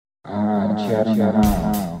I don't know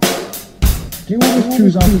how. Do you always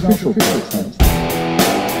choose artificial placements?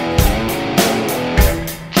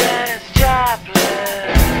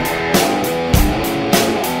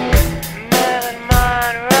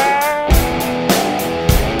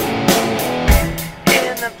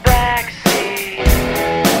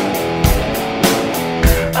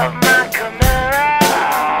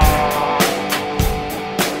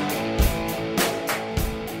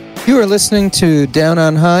 You are listening to Down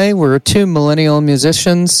on High, where two millennial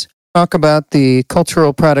musicians talk about the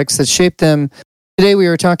cultural products that shape them. Today we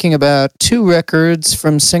are talking about two records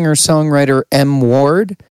from singer-songwriter M.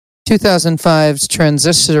 Ward, 2005's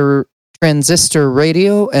Transistor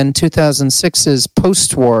Radio and 2006's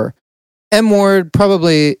Post-War. M. Ward,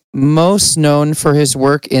 probably most known for his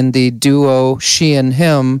work in the duo She and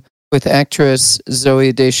Him with actress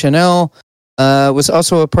Zooey Deschanel, was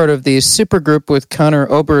also a part of the supergroup with Conor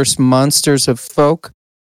Oberst, Monsters of Folk.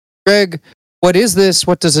 Greg, what is this?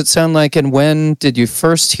 What does it sound like? And when did you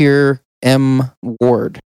first hear M.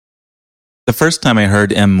 Ward? The first time I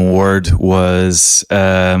heard M. Ward was,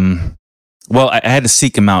 I had to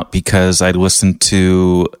seek him out because I'd listened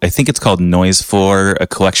to, I think it's called Noise Floor, a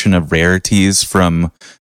collection of rarities from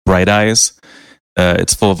Bright Eyes.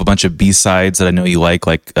 It's full of a bunch of B-sides that I know you like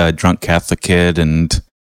Drunk Catholic Kid and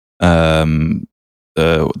the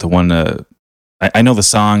one I know the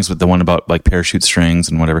songs, but the one about like parachute strings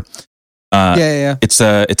and whatever. Yeah. It's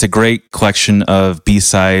a great collection of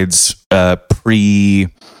B-sides pre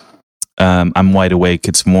I'm Wide Awake.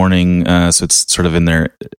 It's morning, so it's sort of in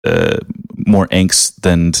there more angst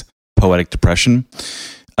than poetic depression.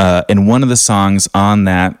 And one of the songs on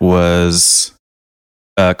that was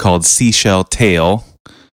called Seashell Tale.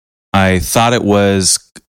 I thought it was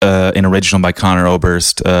an original by Conor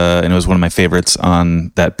Oberst, and it was one of my favorites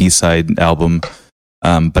on that B-side album,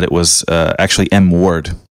 but it was actually M. Ward.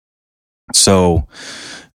 So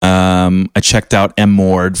I checked out M.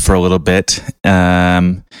 Ward for a little bit,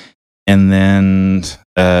 and then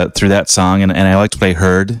through that song, and I liked what I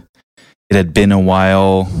heard. It had been a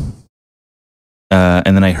while,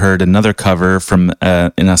 and then I heard another cover from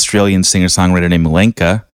an Australian singer-songwriter named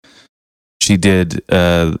Lenka. She did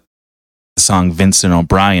the song Vincent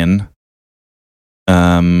O'Brien,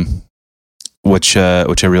 which I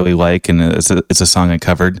really like, and it's a song I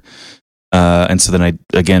covered. And so then I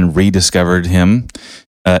again rediscovered him.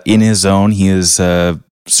 In his own, he is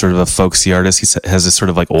sort of a folksy artist. He has this sort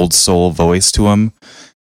of like old soul voice to him,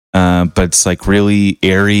 but it's like really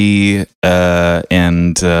airy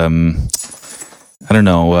and I don't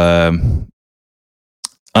know.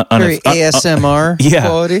 Very ASMR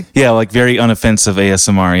quality. Yeah, like very unoffensive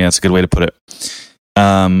ASMR. Yeah, that's a good way to put it.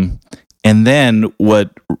 And then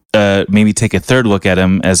what made me take a third look at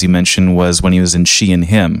him, as you mentioned, was when he was in She and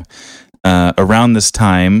Him. Around this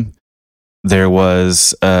time, there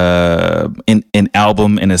was an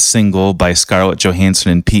album and a single by Scarlett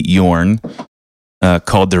Johansson and Pete Yorn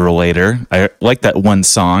called The Relator. I like that one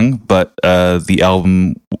song, but the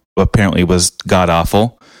album apparently was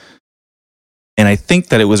god-awful. And I think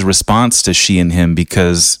that it was a response to She and Him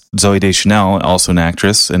because Zooey Deschanel, also an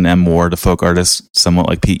actress, and M. Ward, a folk artist, somewhat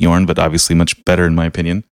like Pete Yorn, but obviously much better in my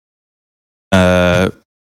opinion,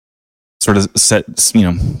 sort of set,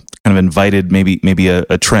 kind of invited maybe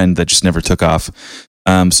a trend that just never took off.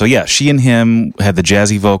 So yeah, She and Him had the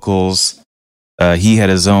jazzy vocals. He had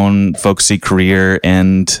his own folksy career,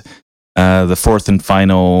 and the fourth and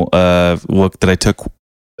final look that I took,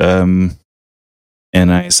 and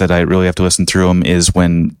I said I really have to listen through them, is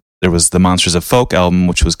when there was the Monsters of Folk album,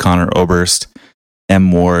 which was Conor Oberst,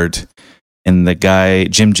 M. Ward, and the guy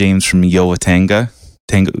Jim James from Yo La Tango,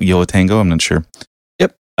 I'm not sure.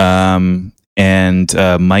 Yep. And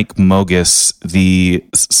Mike Mogus, the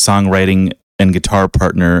songwriting and guitar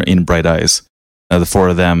partner in Bright Eyes. The four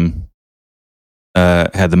of them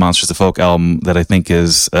had the Monsters of Folk album that I think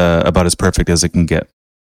is about as perfect as it can get.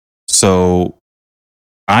 So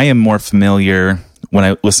I am more familiar, when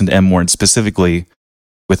I listen to M. Ward specifically,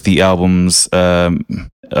 with the albums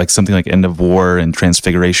like something like End of War and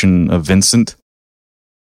Transfiguration of Vincent.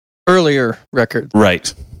 Earlier record.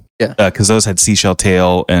 Right. Yeah. Because those had Seashell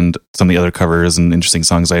Tale and some of the other covers and interesting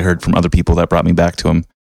songs I heard from other people that brought me back to him.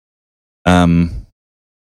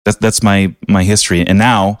 That's my history. And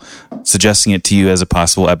now, suggesting it to you as a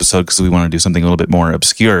possible episode, because we want to do something a little bit more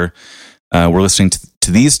obscure, we're listening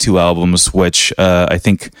to these two albums, which I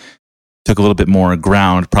think took a little bit more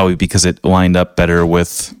ground, probably because it lined up better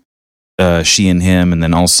with She and Him, and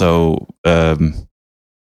then also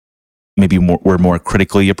maybe were more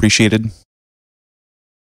critically appreciated.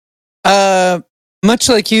 Much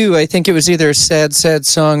like you, I think it was either Sad Sad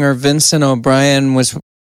Song or Vincent O'Brien was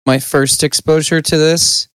my first exposure to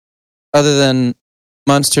this, other than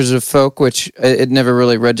Monsters of Folk, which it never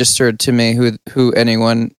really registered to me who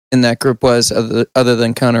anyone in that group was other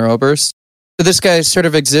than Conor Oberst. But this guy sort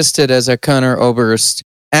of existed as a Conor Oberst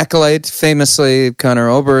acolyte. Famously, Conor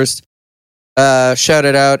Oberst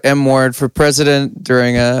shouted out M. Ward for president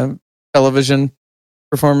during a television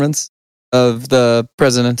performance of The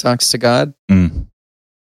President Talks to God. Mm.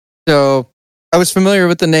 So I was familiar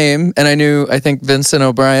with the name, and I think Vincent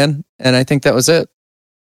O'Brien, and I think that was it.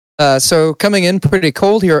 So coming in pretty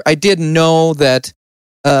cold here, I did know that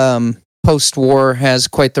Post-War has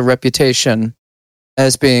quite the reputation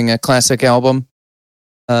as being a classic album.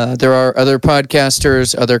 There are other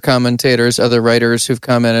podcasters, other commentators, other writers who've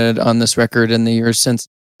commented on this record in the years since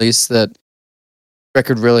release that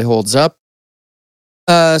record really holds up.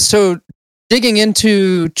 So digging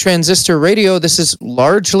into Transistor Radio, this is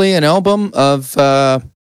largely an album of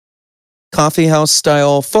coffee house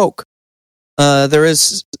style folk. There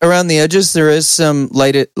is around the edges. There is some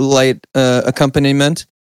light accompaniment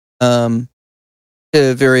to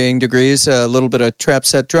varying degrees. A little bit of trap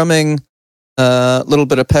set drumming, a little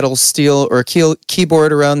bit of pedal steel or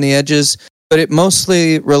keyboard around the edges, but it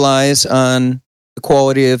mostly relies on the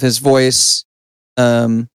quality of his voice,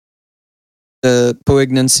 the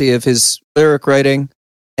poignancy of his lyric writing,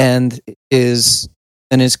 and his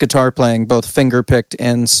guitar playing, both finger picked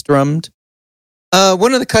and strummed.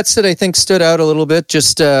 One of the cuts that I think stood out a little bit,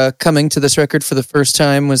 just coming to this record for the first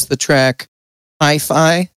time, was the track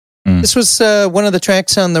Hi-Fi. This was one of the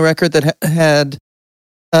tracks on the record that had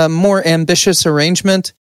a more ambitious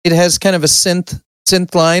arrangement. It has kind of a synth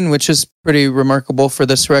line, which is pretty remarkable for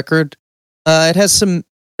this record. It has some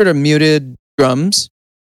sort of muted drums.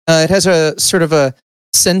 It has a sort of a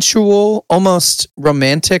sensual, almost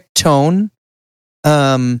romantic tone.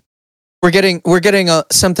 We're getting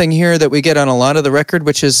something here that we get on a lot of the record,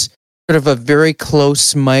 which is sort of a very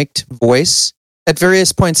close mic'd voice. At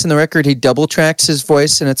various points in the record, he double tracks his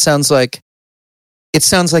voice, and it sounds like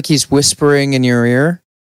he's whispering in your ear.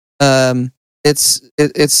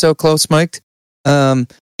 It's so close mic'd.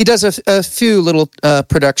 He does a few little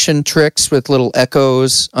production tricks with little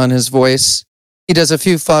echoes on his voice. He does a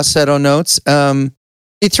few falsetto notes.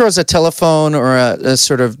 He throws a telephone or a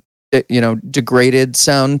sort of degraded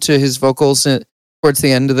sound to his vocals towards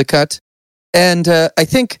the end of the cut. And I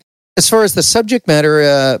think as far as the subject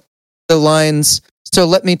matter, the lines, so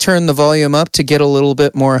let me turn the volume up to get a little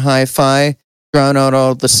bit more hi-fi, drown out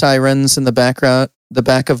all the sirens in the background, the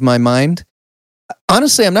back of my mind.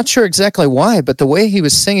 Honestly, I'm not sure exactly why, but the way he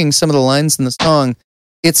was singing some of the lines in the song,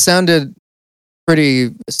 it sounded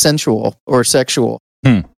pretty sensual or sexual.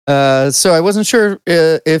 So I wasn't sure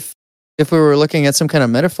if we were looking at some kind of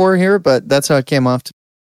metaphor here, but that's how it came off.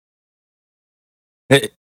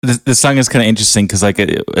 The song is kind of interesting because it's going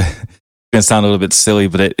to sound a little bit silly,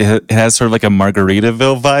 but it has sort of like a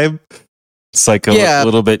Margaritaville vibe. It's like a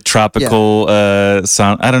little bit tropical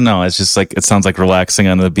sound. I don't know. It's just like, it sounds like relaxing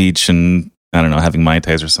on the beach and, I don't know, having Mai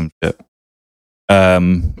Tais or some shit. I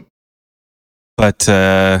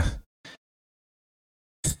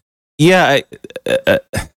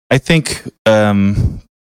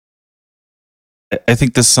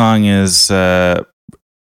think this song is sort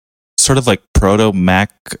of like proto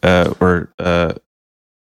Mac or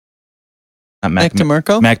not Mac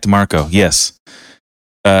DeMarco? Mac DeMarco, yes.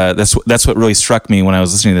 That's what really struck me when I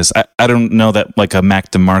was listening to this. I don't know that like a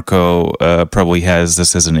Mac DeMarco probably has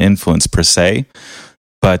this as an influence per se,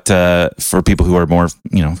 but for people who are more,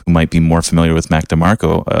 who might be more familiar with Mac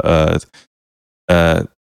DeMarco,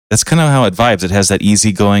 that's kind of how it vibes. It has that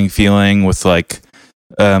easygoing feeling with like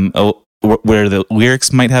where the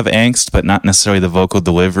lyrics might have angst, but not necessarily the vocal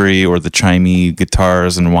delivery or the chimey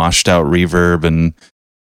guitars and washed out reverb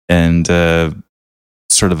and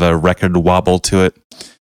sort of a record wobble to it.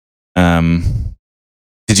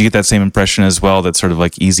 Did you get that same impression as well? That sort of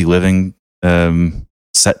like easy living,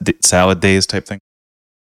 salad days type thing?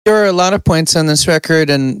 There are a lot of points on this record,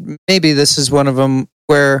 and maybe this is one of them,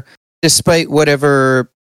 where despite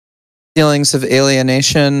whatever feelings of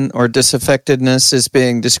alienation or disaffectedness is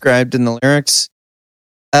being described in the lyrics,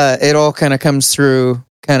 it all kind of comes through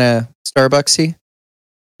kind of Starbucksy,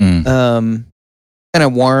 kind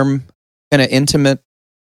of warm, kind of intimate,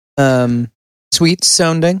 sweet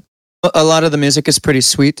sounding. A lot of the music is pretty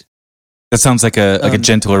sweet. That sounds like a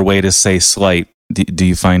gentler way to say slight. Do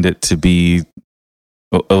you find it to be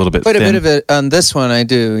a little bit quite thin? A bit of it on this one? I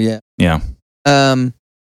do, yeah. Yeah.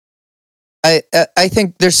 I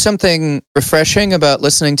think there's something refreshing about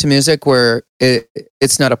listening to music where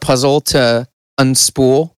it's not a puzzle to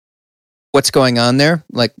unspool what's going on there.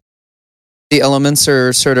 Like the elements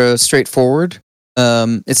are sort of straightforward.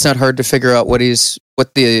 It's not hard to figure out what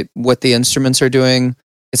the instruments are doing.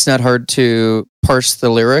 It's not hard to parse the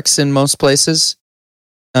lyrics in most places.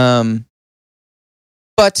 But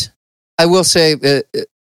I will say,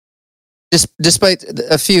 despite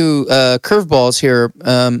a few curveballs here,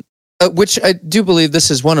 which I do believe this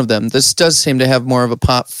is one of them. This does seem to have more of a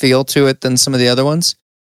pop feel to it than some of the other ones.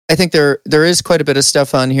 I think there is quite a bit of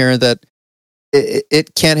stuff on here that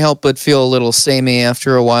it can't help but feel a little samey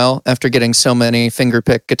after a while, after getting so many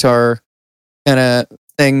fingerpick guitar kind of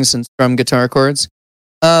things and strum guitar chords.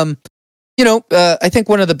 I think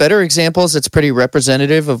one of the better examples that's pretty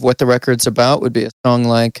representative of what the record's about would be a song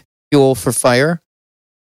like Fuel for Fire.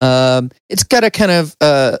 It's got a kind of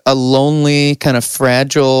a lonely, kind of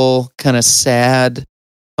fragile, kind of sad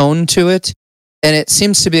tone to it. And it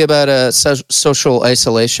seems to be about a social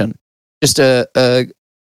isolation. Just a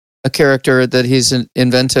character that he's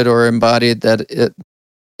invented or embodied that it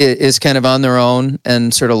is kind of on their own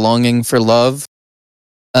and sort of longing for love,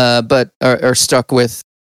 but are stuck with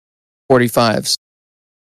 45s.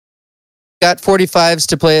 Got 45s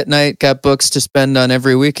to play at night, got books to spend on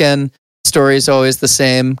every weekend. Story's always the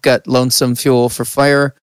same. Got lonesome fuel for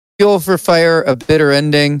fire. Fuel for fire, a bitter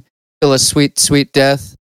ending, still a sweet, sweet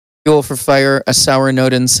death. Fuel for fire, a sour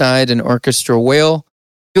note inside, an orchestral wail.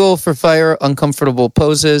 Fuel for fire, uncomfortable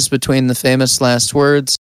poses between the famous last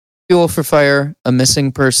words. Fuel for fire, a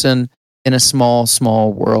missing person in a small,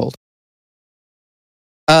 small world.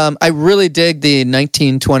 I really dig the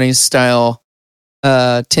 1920s style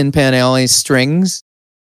Tin Pan Alley strings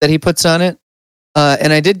that he puts on it.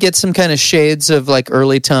 And I did get some kind of shades of like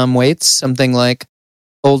early Tom Waits, something like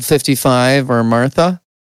Old 55 or Martha.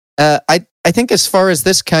 I think as far as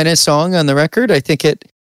this kind of song on the record, I think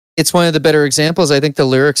it's one of the better examples. I think the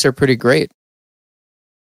lyrics are pretty great.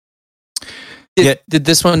 Did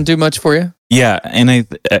this one do much for you? Yeah, and I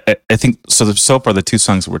think so far the two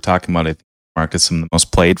songs that we're talking about, I think Mark is some of the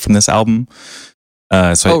most played from this album.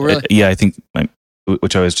 Really? I think,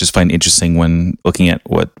 which I always just find interesting when looking at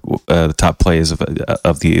what the top plays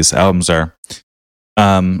of these albums are.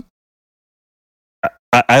 I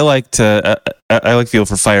like Fuel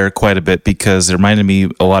for Fire quite a bit because it reminded me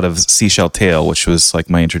a lot of Seashell Tale, which was like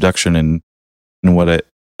my introduction and what it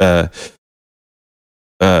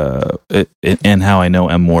and how I know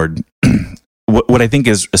M. Ward. What I think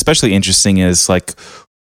is especially interesting is like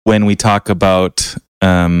when we talk about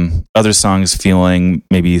other songs feeling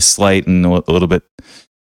maybe slight and a little bit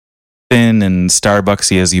thin and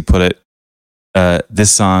Starbucksy, as you put it.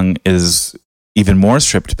 This song is even more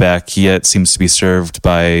stripped back, yet seems to be served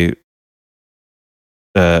by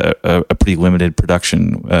a pretty limited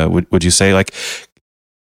production. Would you say, like?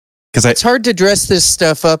 Because it's hard to dress this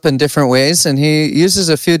stuff up in different ways, and he uses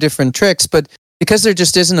a few different tricks. But because there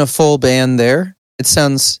just isn't a full band there, it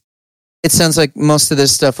sounds like most of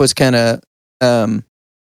this stuff was kind of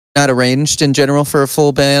not arranged in general for a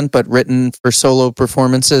full band, but written for solo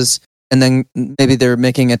performances, and then maybe they're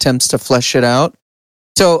making attempts to flesh it out.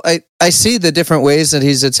 So I see the different ways that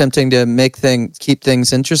he's attempting to keep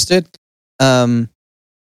things interested. And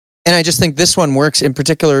I just think this one works in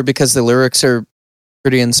particular because the lyrics are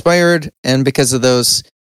pretty inspired and because of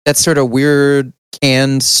that sort of weird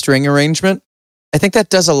canned string arrangement. I think that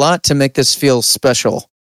does a lot to make this feel special.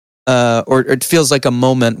 Or it feels like a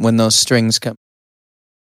moment when those strings come.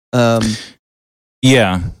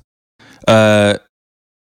 Yeah.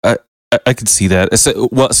 I could see that. So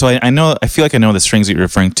I feel like I know the strings that you're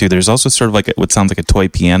referring to. There's also sort of like what sounds like a toy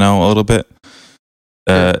piano a little bit.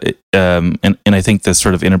 And I think the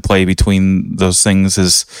sort of interplay between those things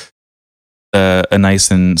is a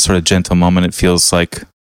nice and sort of gentle moment. It feels like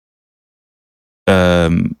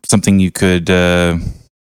something you could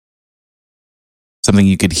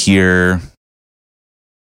hear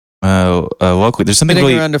locally. There's something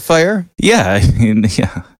really around a fire. Yeah, I mean,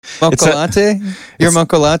 yeah. Mocha latte. Your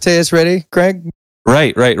mocha latte is ready, Craig.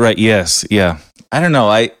 Right. Yes, yeah. I don't know.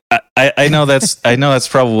 I know that's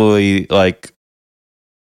probably like.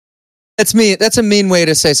 That's me. That's a mean way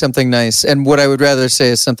to say something nice. And what I would rather say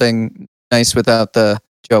is something nice without the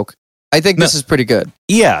joke. I think this is pretty good.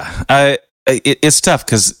 Yeah. It's tough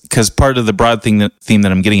because part of the broad theme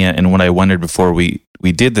that I'm getting at, and what I wondered before we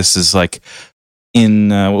did this is like in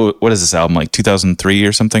what is this album, like 2003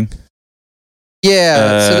 or something?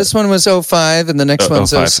 Yeah. So this one was 05 and the next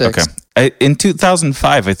one's 06. Okay. In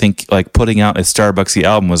 2005, I think like putting out a Starbucksy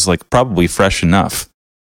album was like probably fresh enough.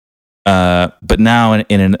 But now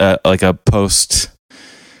in like a post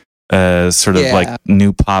sort of like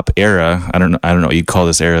new pop era, I don't know what you'd call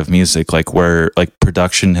this era of music, like where like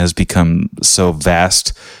production has become so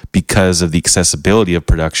vast because of the accessibility of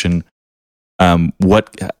production.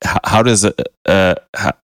 How does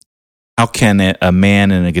how can a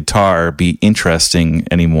man and a guitar be interesting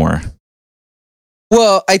anymore?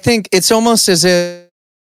 Well, I think it's almost as if,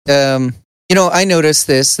 I noticed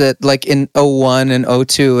this, that like in '01 and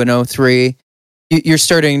 '02 and '03, you're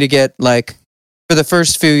starting to get like, for the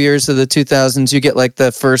first few years of the 2000s, you get like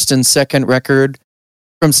the first and second record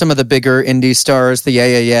from some of the bigger indie stars, the Yeah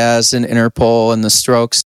Yeah Yeahs and Interpol and the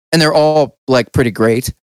Strokes, and they're all like pretty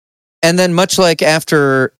great. And then much like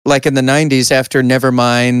after, like in the '90s, after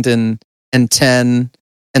Nevermind and 10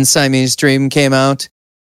 and Siamese Dream came out,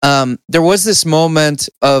 there was this moment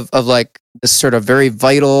of like this sort of very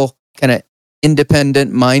vital, kind of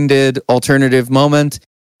independent-minded alternative moment.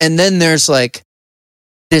 And then there's like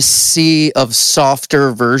this sea of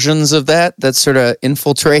softer versions of that sort of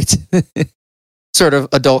infiltrate sort of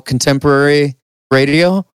adult contemporary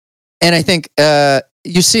radio. And I think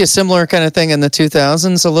you see a similar kind of thing in the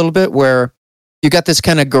 2000s a little bit, where you got this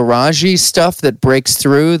kind of garagey stuff that breaks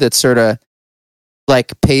through, that sort of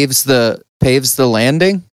like paves the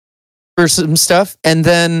landing for some stuff. And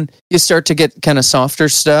then you start to get kind of softer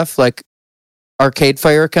stuff like Arcade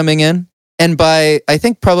Fire coming in. And by, I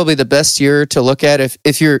think, probably the best year to look at,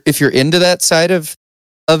 if you're into that side of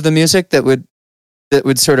the music, that would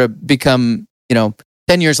sort of become, 10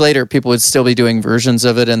 years later, people would still be doing versions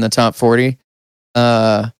of it in the top 40.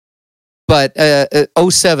 But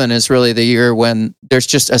 '07 is really the year when there's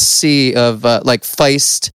just a sea of like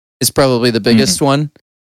Feist is probably the biggest one.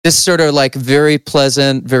 This sort of like very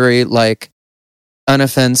pleasant, very like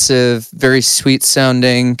unoffensive, very sweet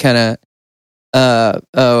sounding kind of.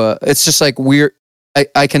 It's just like weird.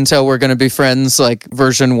 I can tell we're going to be friends. Like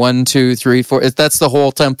version 1, 2, 3, 4. That's the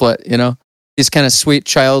whole template. These kind of sweet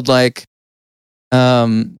childlike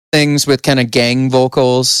things with kind of gang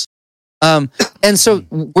vocals. And so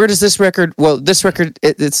where does this record? Well, this record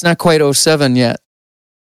it's not quite '07 yet.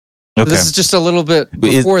 Okay. This is just a little bit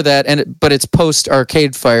before that, but it's post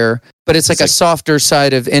Arcade Fire. But it's like a softer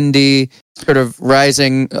side of indie, sort of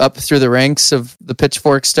rising up through the ranks of the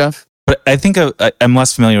Pitchfork stuff. But I think I'm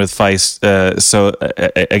less familiar with Feist, so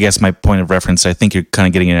I guess my point of reference, I think you're kind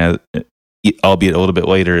of getting at, albeit a little bit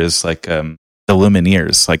later, is like the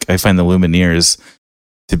Lumineers. Like I find the Lumineers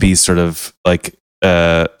to be sort of like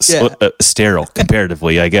sterile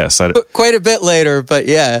comparatively, I guess. Quite a bit later, but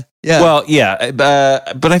yeah. Well, yeah,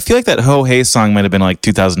 but I feel like that Ho Hey song might have been like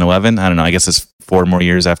 2011. I don't know. I guess it's 4 more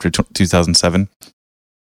years after 2007.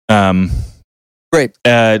 Right.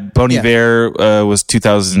 Bon Iver was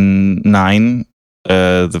 2009.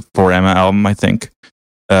 The For Emma album, I think.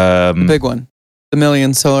 The big one, the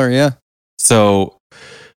million seller. Yeah. So,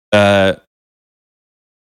 I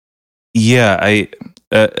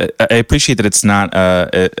appreciate that it's not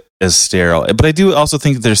as sterile, but I do also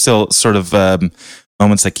think that there's still sort of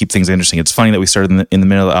moments that keep things interesting. It's funny that we started in the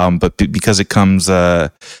middle of the album, but because it comes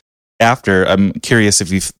after, I'm curious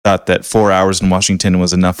if you thought that 4 Hours in Washington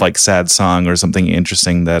was enough like sad song or something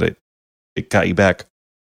interesting that it got you back.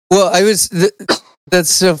 Well, that's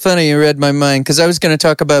so funny. You read my mind, because I was going to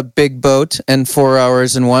talk about Big Boat and 4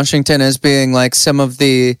 Hours in Washington as being like some of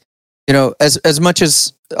the, as much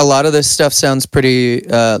as a lot of this stuff sounds pretty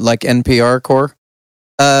like NPR core.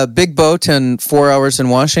 Big Boat and 4 Hours in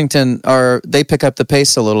Washington they pick up the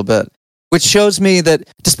pace a little bit, which shows me that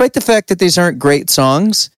despite the fact that these aren't great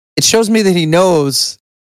songs, it shows me that he knows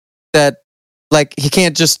that like he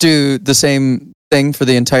can't just do the same thing for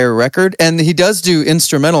the entire record, and he does do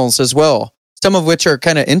instrumentals as well, some of which are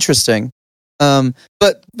kind of interesting.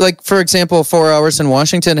 But like for example, 4 Hours in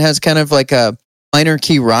Washington has kind of like a minor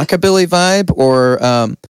key rockabilly vibe, or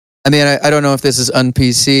I don't know if this is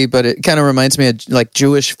un-PC, but it kind of reminds me of like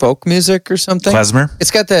Jewish folk music or something. Klezmer?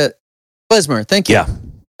 It's got the Klezmer, thank you. Yeah.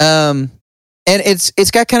 And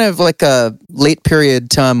it's got kind of like a late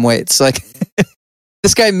period Tom Waits. Like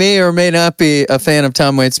this guy may or may not be a fan of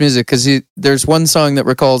Tom Waits music, because there's one song that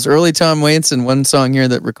recalls early Tom Waits and one song here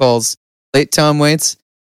that recalls late Tom Waits.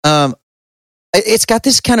 It's got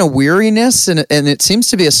this kind of weariness, and it seems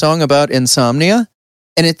to be a song about insomnia.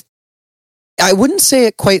 And I wouldn't say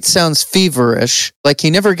it quite sounds feverish, like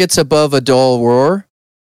he never gets above a dull roar,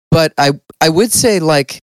 but I would say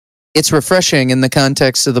like it's refreshing in the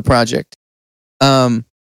context of the project.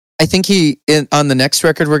 I think on the next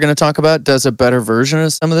record we're going to talk about does a better version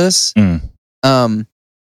of some of this. But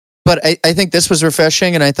I think this was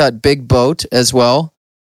refreshing, and I thought Big Boat as well,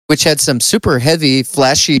 which had some super heavy,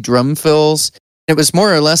 flashy drum fills. It was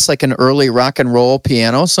more or less like an early rock and roll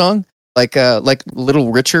piano song, like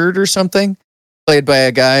Little Richard or something, played by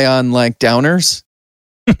a guy on like Downers.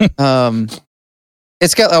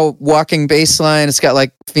 It's got a walking bass line. It's got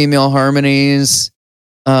like female harmonies.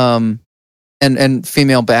 and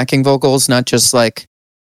female backing vocals, not just like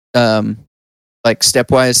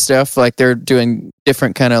stepwise stuff. Like they're doing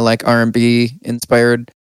different kind of like R&B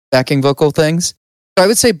inspired backing vocal things. So I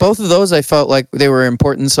would say both of those, I felt like they were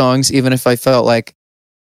important songs, even if I felt like,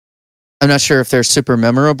 I'm not sure if they're super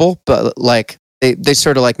memorable, but like they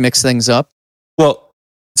sort of like mix things up. Well,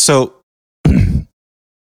 so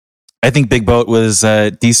I think Big Boat was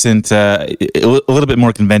decent, a little bit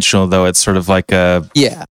more conventional though. It's sort of like a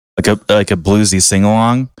bluesy sing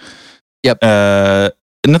along. Yep.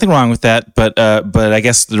 Nothing wrong with that, but I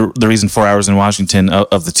guess the reason 4 Hours in Washington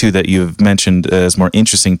of the two that you've mentioned is more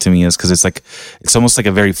interesting to me is because it's almost like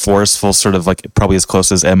a very forceful sort of like probably as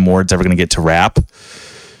close as M. Ward's ever going to get to rap.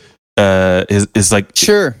 Is like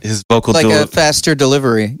sure his vocal like a faster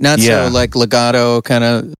delivery, not so like legato kind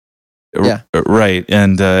of. Yeah, right,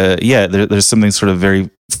 and there's something sort of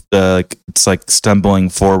very like it's like stumbling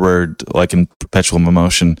forward like in perpetual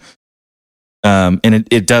motion. And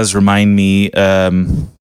it does remind me,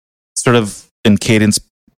 sort of in cadence,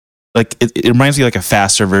 like it reminds me like a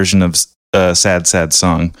faster version of "Sad Sad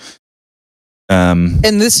Song." And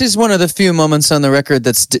this is one of the few moments on the record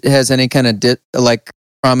that has any kind of like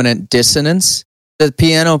prominent dissonance. The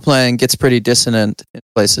piano playing gets pretty dissonant in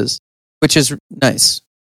places, which is nice.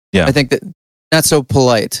 Yeah, I think that not so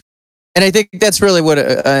polite, and I think that's really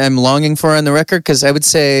what I'm longing for on the record. Because I would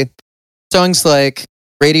say songs like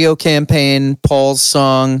Radio Campaign, Paul's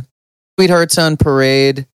song, Sweethearts on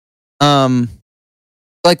Parade,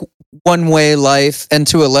 like One Way Life, and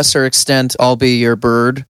to a lesser extent, I'll Be Your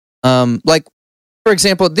Bird. Like, for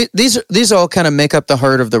example, these all kind of make up the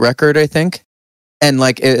heart of the record, I think. And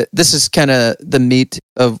like, this is kind of the meat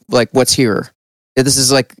of like what's here. This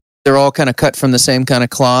is like, they're all kind of cut from the same kind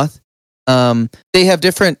of cloth. They have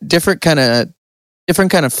different kind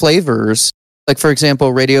of flavors. Like, for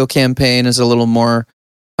example, Radio Campaign is a little more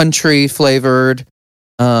country flavored.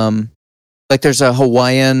 Like there's a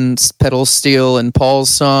Hawaiian pedal steel in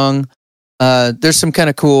Paul's song. There's some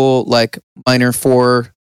kind of cool like minor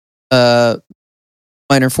four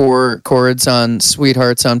chords on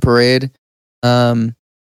Sweethearts on Parade. But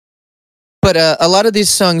a lot of these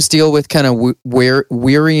songs deal with kind of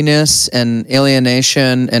weariness and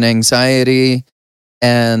alienation and anxiety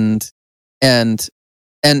and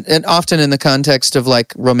often in the context of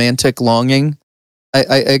like romantic longing.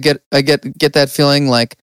 I get that feeling.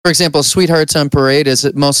 Like, for example, Sweethearts on Parade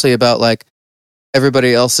is mostly about like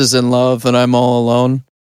everybody else is in love and I'm all alone.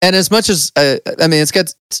 And as much as I mean, it's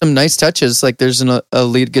got some nice touches. Like there's a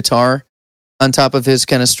lead guitar on top of his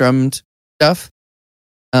kind of strummed stuff,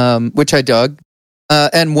 which I dug.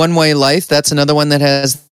 And One Way Life, that's another one that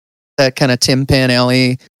has that kind of Tim Pan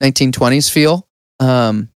Alley 1920s feel.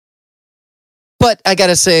 But I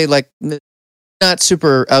gotta say, like, not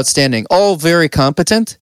super outstanding. All very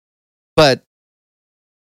competent, but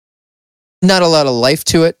not a lot of life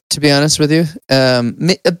to it, to be honest with you.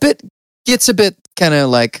 Gets a bit kind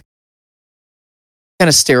of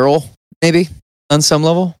sterile, maybe, on some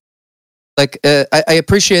level. Like, I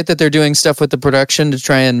appreciate that they're doing stuff with the production to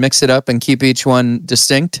try and mix it up and keep each one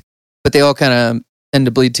distinct, but they all kind of tend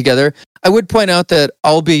to bleed together. I would point out that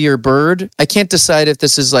I'll Be Your Bird, I can't decide if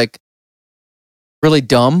this is like really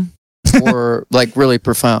dumb or like really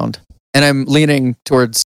profound. And I'm leaning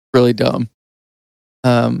towards really dumb.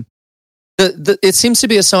 It seems to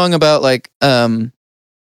be a song about like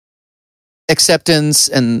acceptance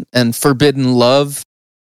and forbidden love.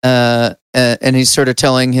 And he's sort of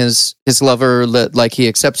telling his lover that like he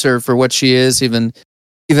accepts her for what she is, even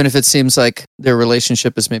if it seems like their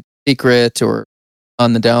relationship is maybe secret or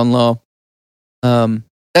on the down low.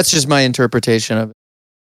 That's just my interpretation of it.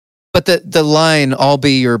 But the line "I'll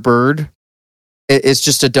be your bird" is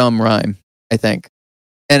just a dumb rhyme, I think.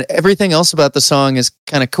 And everything else about the song is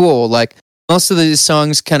kind of cool. Like most of these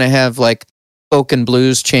songs kind of have like folk and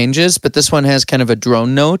blues changes, but this one has kind of a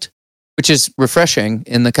drone note, which is refreshing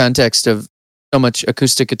in the context of so much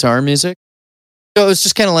acoustic guitar music. So it was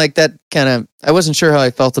just kind of like that kind of, I wasn't sure how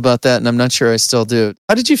I felt about that, and I'm not sure I still do.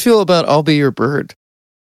 How did you feel about "I'll Be Your Bird"?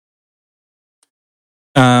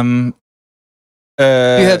 Do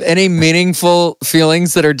you have any meaningful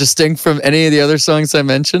feelings that are distinct from any of the other songs I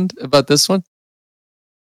mentioned about this one?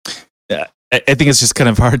 Yeah, I think it's just kind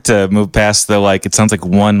of hard to move past the, like, it sounds like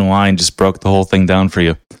one line just broke the whole thing down for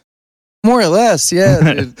you. More or less,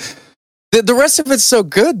 yeah. The rest of it's so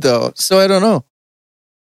good, though, so I don't know.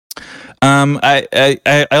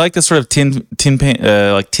 I like the sort of tin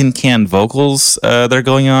can vocals that are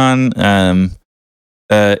going on.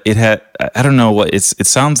 It had, I don't know what it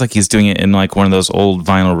sounds like he's doing it in like one of those old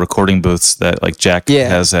vinyl recording booths that like Jack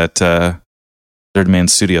has at Third Man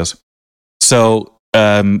Studios. So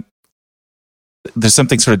there's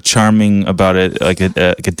something sort of charming about it, like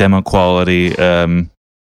a demo quality. I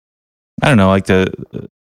don't know, like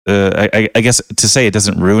I guess to say it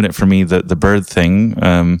doesn't ruin it for me, the bird thing.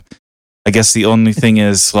 I guess the only thing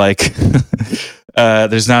is like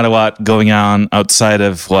there's not a lot going on outside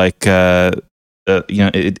of like it's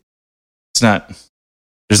not,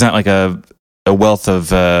 there's not like a wealth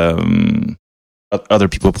of other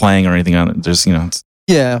people playing or anything on it. There's it's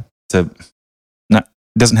not,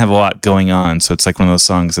 it doesn't have a lot going on, so it's like one of those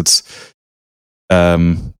songs that's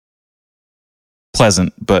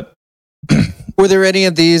pleasant, but. Were there any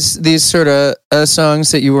of these sort of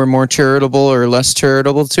songs that you were more charitable or less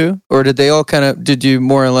charitable to? Or did they all did you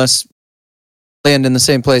more or less land in the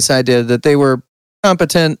same place I did, that they were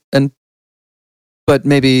competent but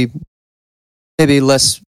maybe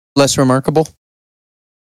less remarkable?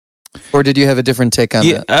 Or did you have a different take on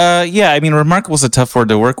that? Yeah, I mean, remarkable is a tough word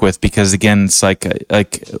to work with because, again, it's like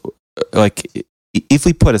if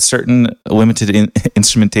we put a certain limited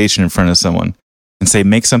instrumentation in front of someone and say,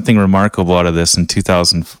 make something remarkable out of this in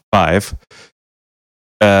 2005.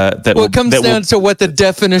 It comes down to what the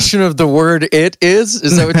definition of the word "it" is.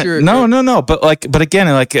 Is that what you're? No. But again,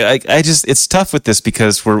 I just, it's tough with this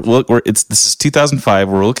because this is 2005.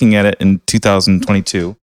 We're looking at it in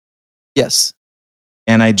 2022. Yes,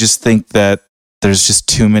 and I just think that there's just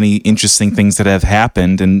too many interesting things that have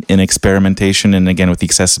happened in experimentation, and again with the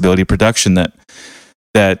accessibility production that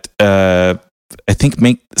I think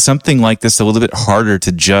make something like this a little bit harder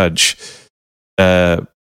to judge.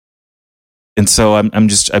 And so I'm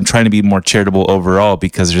trying to be more charitable overall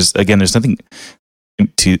because there's nothing,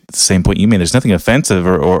 to the same point you made, there's nothing offensive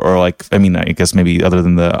or like, I mean, I guess maybe other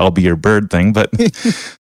than the I'll be your bird thing, but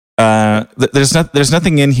there's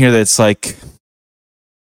nothing in here that's like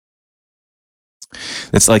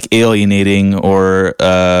alienating or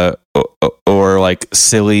like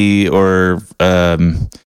silly or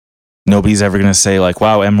nobody's ever going to say like,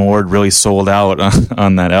 wow, Emma Ward really sold out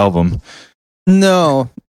on that album. No.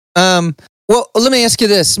 Well, let me ask you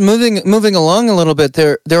this. Moving along a little bit,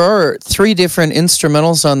 there are 3 different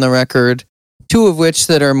instrumentals on the record, 2 of which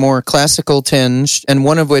that are more classical tinged, and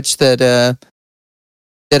one of which that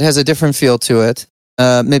has a different feel to it,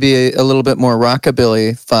 maybe a little bit more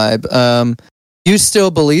rockabilly vibe. You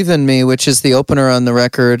Still Believe in Me, which is the opener on the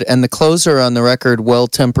record, and the closer on the record,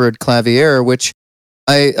 Well-Tempered Clavier, which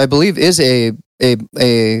I believe is a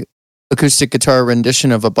acoustic guitar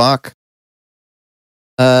rendition of a Bach.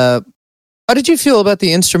 How did you feel about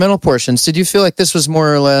the instrumental portions? Did you feel like this was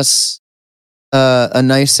more or less a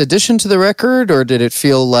nice addition to the record, or did it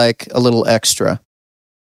feel like a little extra?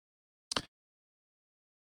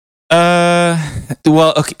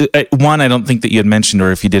 Well, okay. One, I don't think that you had mentioned,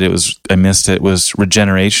 or if you did, I missed it. Was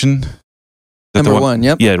Regeneration number 1?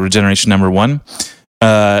 Yep. Yeah, Regeneration number 1.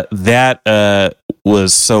 That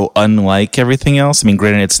was so unlike everything else. I mean,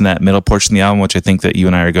 granted, it's in that middle portion of the album, which I think that you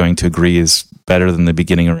and I are going to agree is better than the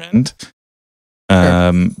beginning or end.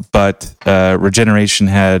 But Regeneration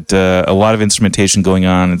had a lot of instrumentation going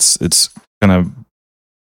on. It's kind of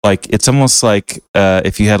like, it's almost like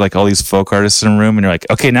if you had like all these folk artists in a room and you're like,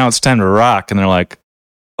 okay, now it's time to rock. And they're like,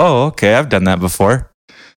 oh, okay, I've done that before.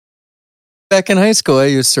 Back in high school, I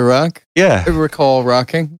used to rock. Yeah. I recall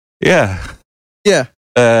rocking. Yeah. Yeah.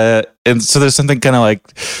 And so there's something kind of like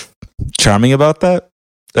charming about that.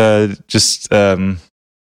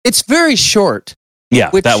 It's very short. Yeah,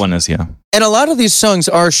 that one is, yeah. And a lot of these songs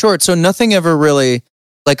are short, so nothing ever really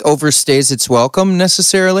like overstays its welcome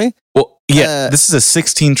necessarily. Well, yeah, this is a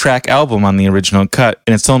 16-track album on the original cut,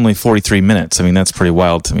 and it's only 43 minutes. I mean, that's pretty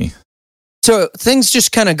wild to me. So things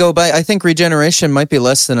just kind of go by. I think Regeneration might be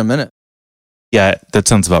less than a minute. Yeah, that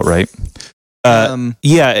sounds about right.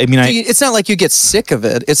 Yeah, I mean, it's not like you get sick of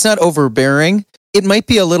it. It's not overbearing. It might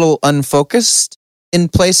be a little unfocused in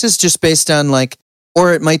places just based on like,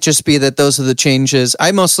 or it might just be that those are the changes.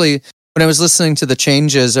 I mostly, when I was listening to the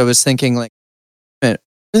changes, I was thinking like, man,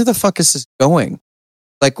 where the fuck is this going?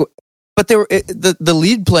 Like, but the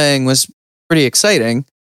lead playing was pretty exciting.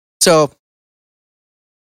 So,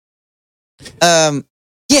 yeah,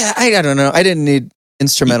 I don't know. I didn't need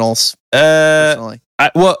instrumentals. Personally.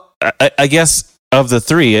 I guess of the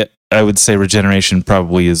 3, I would say Regeneration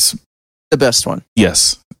probably is the best one.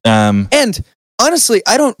 Yes. And honestly,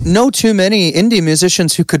 I don't know too many indie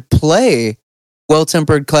musicians who could play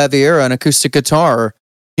Well-Tempered Clavier on acoustic guitar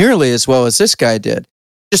nearly as well as this guy did.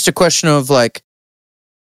 Just a question of like,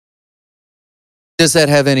 does that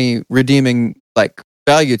have any redeeming like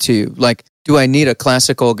value to you? Like, do I need a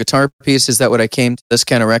classical guitar piece? Is that what I came to this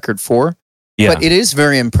kind of record for? Yeah. But it is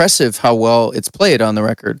very impressive how well it's played on the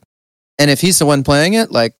record. And if he's the one playing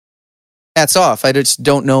it, like, hats off. I just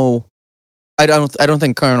don't know. I don't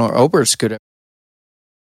think Colonel Oberst could.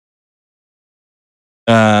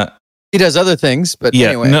 He does other things, but yeah,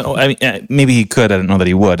 anyway. no, I mean, maybe he could. I don't know that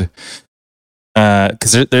he would.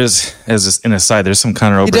 Because there's, as an aside, there's some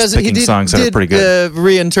Conor Oberst picking songs that are pretty good.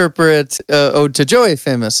 Reinterpret Ode to Joy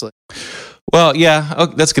famously. Well, yeah,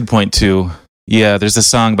 that's a good point too. Yeah, there's a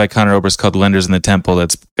song by Conor Oberst called "Lenders in the Temple"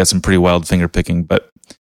 that's got some pretty wild finger picking. But,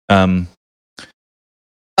 I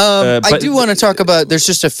do want to talk about. There's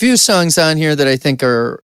just a few songs on here that I think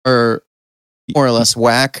are more or less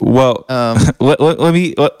whack. Well, let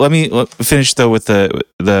me finish though with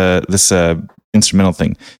this instrumental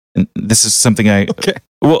thing. And this is something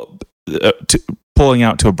pulling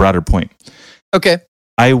out to a broader point. Okay.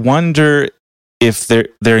 I wonder if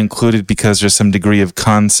they're included because there's some degree of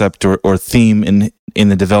concept or theme in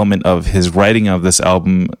the development of his writing of this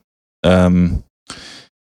album,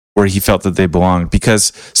 where he felt that they belonged.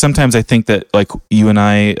 Because sometimes I think that, like, you and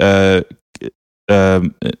I,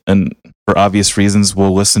 and for obvious reasons,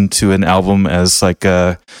 will listen to an album as like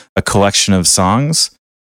a collection of songs.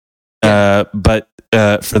 But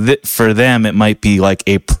for them, it might be like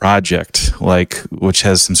a project, like, which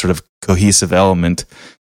has some sort of cohesive element.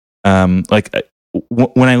 When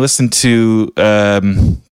I listened to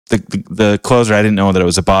the closer, I didn't know that it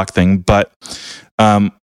was a Bach thing, but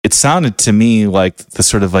it sounded to me like the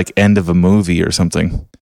sort of like end of a movie or something.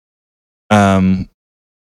 I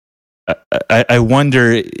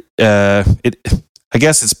wonder. I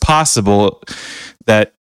guess it's possible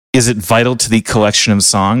that. Is it vital to the collection of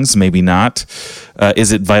songs? Maybe not.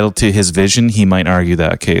 Is it vital to his vision? He might argue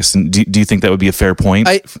that case. And do you think that would be a fair point?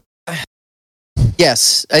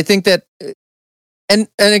 Yes, I think that. And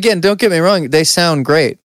again, don't get me wrong; they sound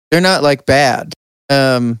great. They're not like bad.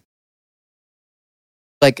 They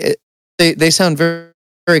sound very,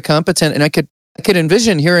 very competent, and I could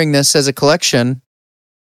envision hearing this as a collection,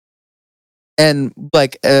 and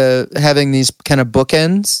like having these kind of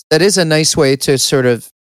bookends. That is a nice way to sort of.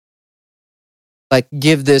 Like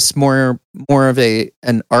give this more of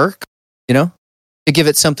an arc, you know, to give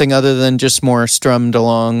it something other than just more strummed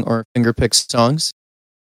along or finger-picked songs.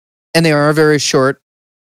 And they are very short,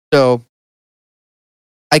 so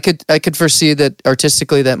I could foresee that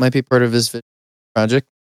artistically that might be part of his project.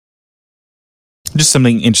 Just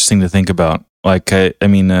something interesting to think about. Like,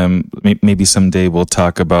 maybe someday we'll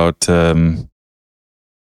talk about that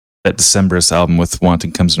Decemberist album with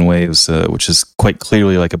 "Wanting Comes in Waves," which is quite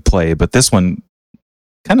clearly like a play, but this one.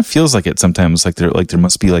 Kind of feels like it sometimes, like there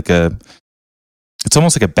must be like it's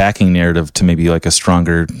almost like a backing narrative to maybe like a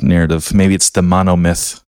stronger narrative. Maybe it's the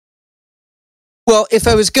monomyth. Well, if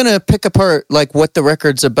I was gonna pick apart like what the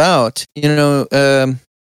record's about, you know,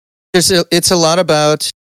 it's a lot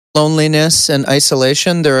about loneliness and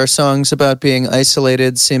isolation. There are songs about being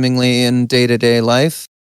isolated, seemingly in day-to-day life,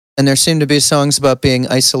 and there seem to be songs about being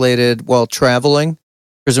isolated while traveling,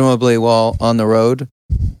 presumably while on the road.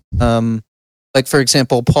 Like, for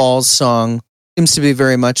example, Paul's song seems to be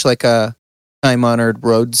very much like a time-honored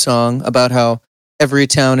road song about how every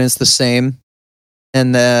town is the same.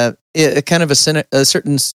 And kind of a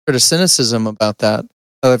certain sort of cynicism about that,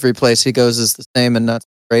 how every place he goes is the same and not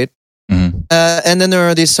great. Mm-hmm. And then there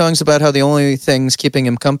are these songs about how the only things keeping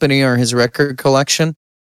him company are his record collection.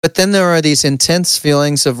 But then there are these intense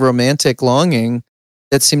feelings of romantic longing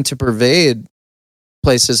that seem to pervade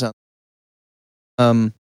places on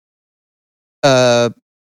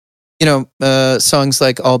songs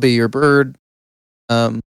like "I'll Be Your Bird,"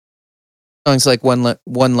 songs like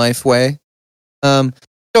 "One Life Way."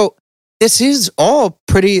 So this is all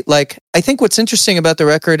pretty. Like, I think what's interesting about the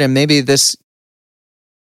record, and maybe this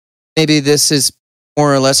is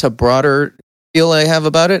more or less a broader feel I have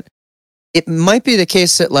about it. It might be the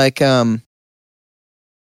case that like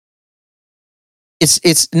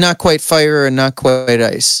it's not quite fire and not quite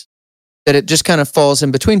ice. That it just kind of falls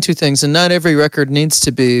in between two things, and not every record needs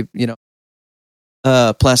to be, you know,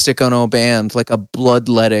 Plastic Ono Band, like a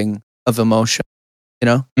bloodletting of emotion, you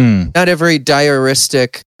know? Not every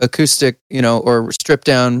diaristic, acoustic, you know, or stripped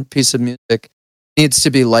down piece of music needs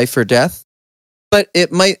to be life or death, but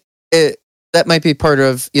that might be part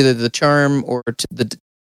of either the charm or to the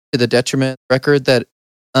detriment of the record, that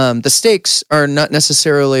the stakes are not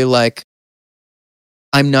necessarily like,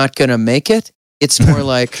 I'm not going to make it. It's more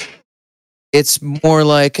like...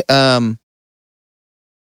 I'm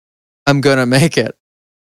gonna make it,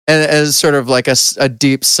 and as sort of like a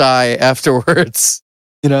deep sigh afterwards,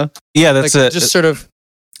 you know. Yeah, that's like just sort of.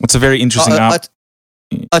 It's a very interesting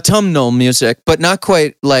autumnal music, but not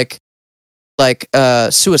quite like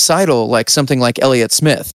suicidal, like something like Elliott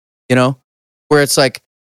Smith, you know, where it's like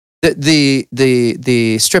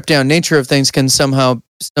the stripped down nature of things can somehow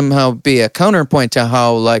somehow be a counterpoint to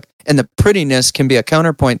how like, and the prettiness can be a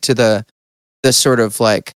counterpoint to the sort of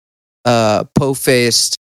like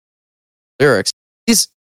po-faced lyrics. He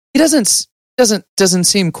doesn't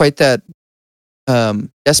seem quite that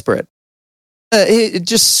desperate. It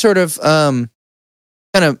just sort of kind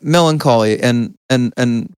of melancholy and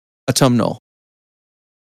autumnal.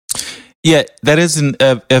 Yeah, that is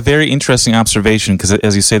a very interesting observation because,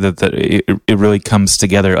 as you say, that it really comes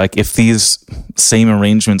together. Like if these same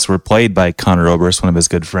arrangements were played by Conor Oberst, one of his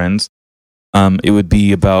good friends, it would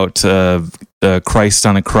be about Christ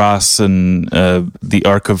on a cross and the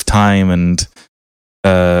arc of time and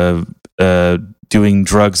doing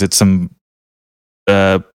drugs at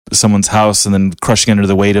someone's house and then crushing under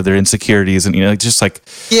the weight of their insecurities, and just like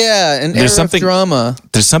and there's something drama.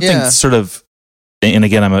 There's something sort of. And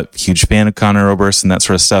again, I'm a huge fan of Conor Oberst and that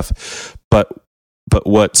sort of stuff. But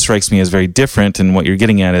what strikes me as very different, and what you're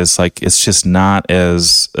getting at, is like it's just not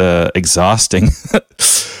as exhausting.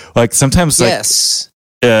 Like sometimes, yes,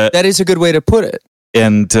 that is a good way to put it.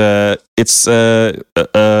 And it's a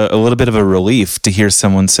little bit of a relief to hear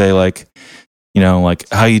someone say, like, like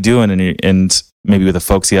how you doing, and maybe with a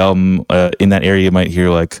folksy album in that area, you might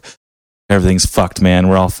hear like everything's fucked, man.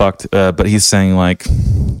 We're all fucked. But he's saying like,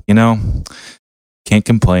 can't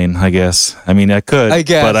complain, I guess. I mean, I could,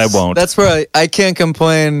 but I won't. That's right. I can't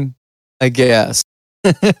complain, I guess.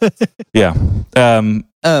 Yeah.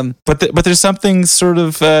 But there's something sort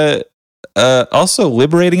of also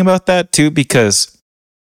liberating about that too, because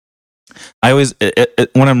I always,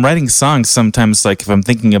 when I'm writing songs, sometimes like if I'm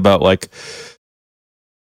thinking about like,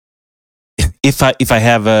 if I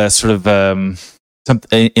have a sort of an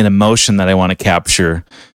emotion that I want to capture.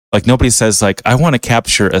 Like nobody says like, I want to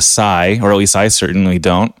capture a sigh, or at least I certainly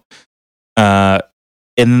don't. And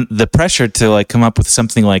the pressure to like come up with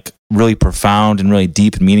something like really profound and really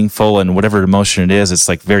deep and meaningful, and whatever emotion it is, it's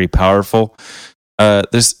like very powerful.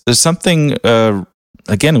 There's something,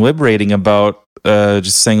 again, liberating about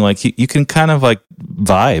just saying like, you can kind of like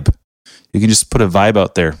vibe. You can just put a vibe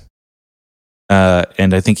out there.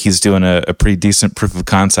 And I think he's doing a pretty decent proof of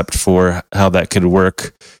concept for how that could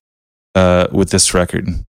work with this record.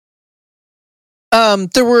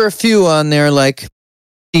 There were a few on there, like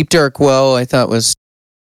Deep Dark Well, I thought was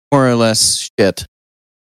more or less shit.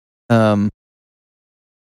 But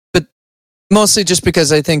mostly just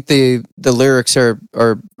because I think the lyrics are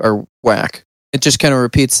whack. It just kind of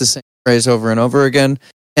repeats the same phrase over and over again,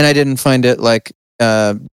 and I didn't find it like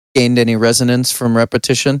gained any resonance from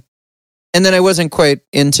repetition. And then I wasn't quite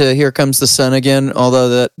into Here Comes the Sun Again,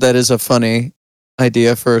 although that is a funny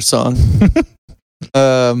idea for a song.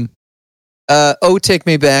 Oh, Take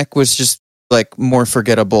Me Back was just like more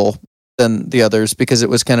forgettable than the others because it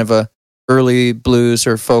was kind of a early blues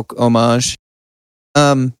or folk homage.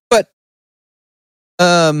 But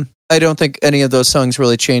I don't think any of those songs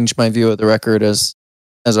really changed my view of the record as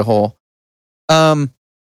a whole.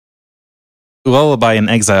 Lullaby in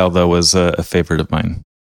Exile, though, was a favorite of mine.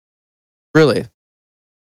 Really?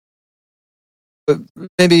 But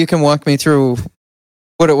maybe you can walk me through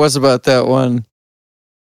what it was about that one.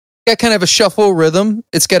 Got kind of a shuffle rhythm.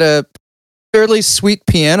 It's got a fairly sweet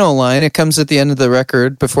piano line. It comes at the end of the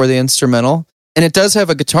record before the instrumental. And it does have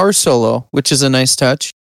a guitar solo, which is a nice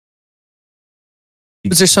touch.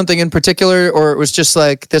 Was there something in particular, or it was just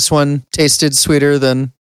like this one tasted sweeter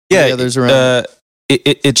than the others around?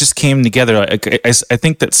 It just came together. I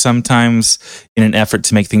think that sometimes in an effort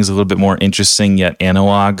to make things a little bit more interesting yet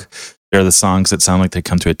analog, there are the songs that sound like they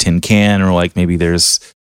come to a tin can, or like maybe there's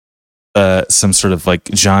some sort of like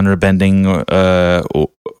genre bending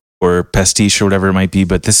or pastiche or whatever it might be.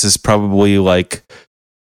 But this is probably like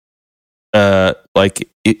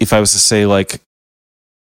if I was to say like,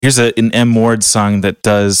 here's an M. Ward song that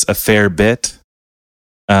does a fair bit,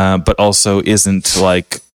 but also isn't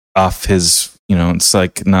like off his, it's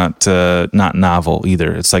like not novel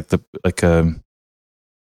either. It's like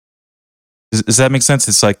does that make sense?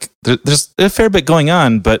 It's like there's a fair bit going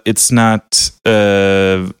on, but it's not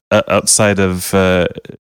outside of,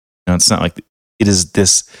 it's not like it is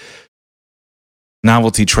this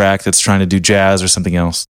novelty track that's trying to do jazz or something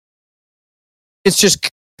else. It's just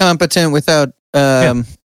competent without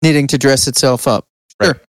needing to dress itself up.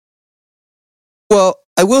 Sure. Right. Well,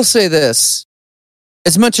 I will say this.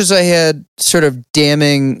 As much as I had sort of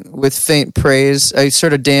damning with faint praise, I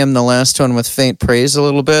sort of damned the last one with faint praise a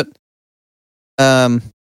little bit.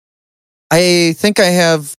 I think I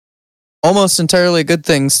have almost entirely good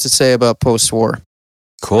things to say about post-war.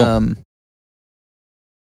 Cool.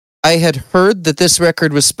 I had heard that this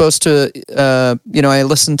record was supposed to, I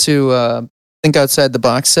listened to Think Outside the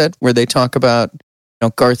Box set where they talk about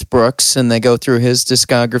Garth Brooks and they go through his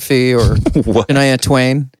discography, or What? Shania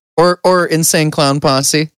Twain, or Insane Clown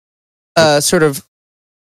Posse, sort of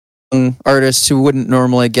artists who wouldn't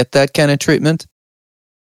normally get that kind of treatment.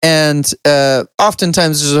 And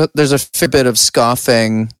oftentimes there's a fair bit of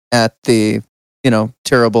scoffing at the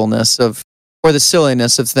terribleness of, or the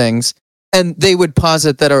silliness of things, and they would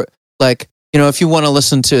posit that are like, if you want to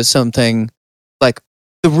listen to something like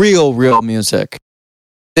the real music,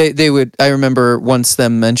 they would. I remember once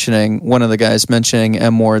one of the guys mentioning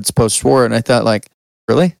M Ward's Post-War, and I thought, like,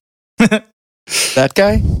 really, that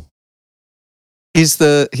guy? He's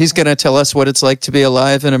going to tell us what it's like to be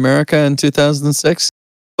alive in America in 2006.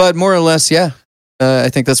 But more or less, yeah, I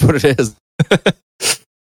think that's what it is.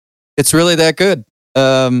 It's really that good.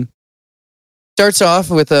 Starts off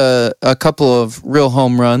with a couple of real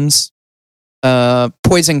home runs.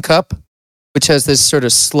 Poison Cup, which has this sort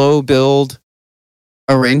of slow build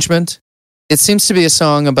arrangement. It seems to be a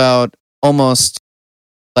song about almost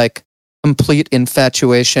like complete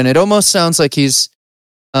infatuation. It almost sounds like he's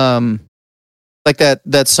like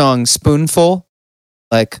that song Spoonful.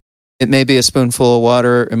 Like, it may be a spoonful of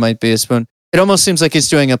water, it might be a spoon. It almost seems like he's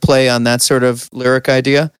doing a play on that sort of lyric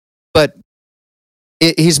idea, but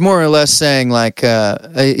he's more or less saying like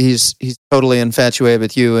he's totally infatuated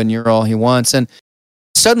with you and you're all he wants. And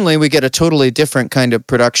suddenly we get a totally different kind of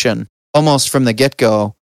production, almost from the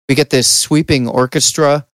get-go. We get this sweeping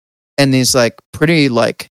orchestra and these like pretty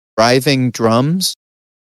like driving drums,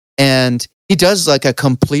 and he does like a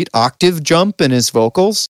complete octave jump in his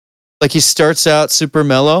vocals. Like, he starts out super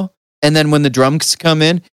mellow, and then when the drums come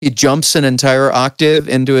in, he jumps an entire octave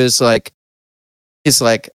into his head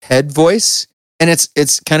voice, and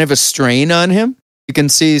it's kind of a strain on him. You can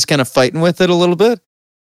see he's kind of fighting with it a little bit,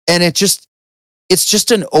 and it's just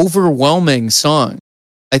an overwhelming song,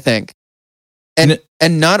 I think, and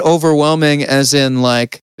not overwhelming as in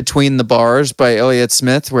like Between the Bars by Elliott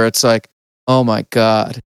Smith, where it's like, oh my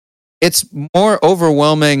God. It's more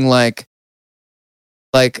overwhelming, like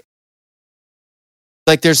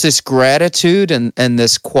there's this gratitude and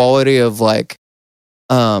this quality of like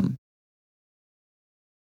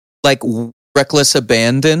reckless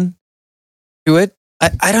abandon to it.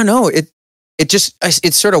 I don't know.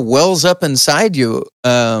 It sort of wells up inside you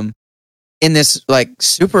in this like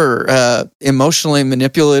super emotionally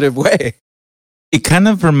manipulative way. It kind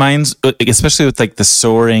of reminds, especially with like the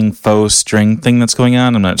soaring faux string thing that's going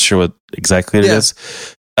on. I'm not sure what exactly it is.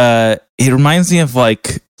 It reminds me of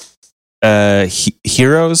like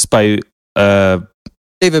Heroes by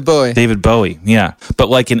David Bowie, yeah. But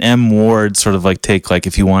like an M Ward sort of like take, like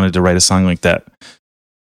if you wanted to write a song like that.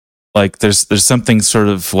 Like there's something sort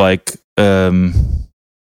of like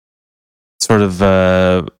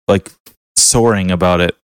like soaring about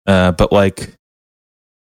it. But like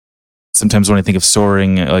sometimes when I think of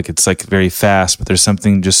soaring, like it's like very fast, but there's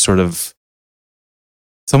something just sort of,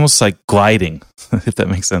 it's almost like gliding, if that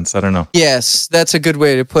makes sense. I don't know. Yes, that's a good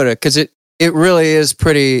way to put it, because it really is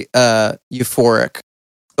pretty euphoric.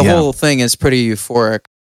 The whole thing is pretty euphoric.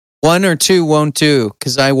 One or two won't do,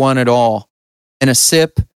 because I want it all. And a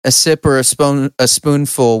sip or a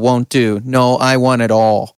spoonful won't do. No, I want it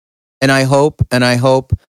all. And I hope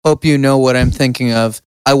you know what I'm thinking of.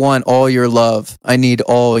 I want all your love. I need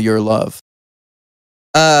all your love.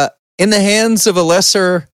 In the hands of a less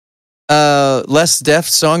deft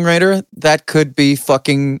songwriter, that could be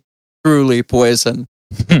fucking truly poison.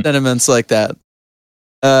 Sentiments like that.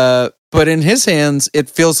 But in his hands, it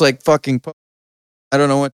feels like fucking. I don't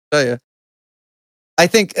know what to tell you. I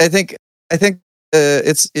think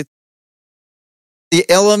it's the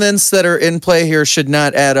elements that are in play here should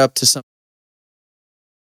not add up to something.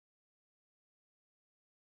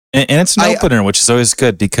 And it's an opener, which is always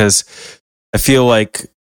good, because I feel like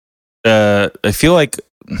a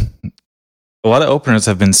lot of openers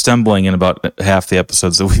have been stumbling in about half the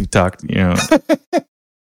episodes that we've talked.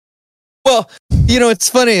 Well, it's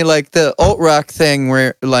funny, like the alt rock thing,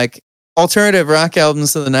 where like alternative rock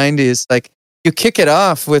albums of the 90s, like you kick it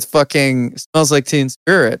off with fucking Smells Like Teen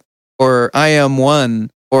Spirit or I Am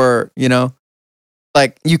One, or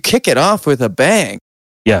like you kick it off with a bang.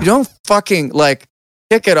 Yeah, you don't fucking like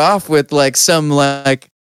kick it off with like some like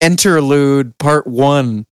interlude part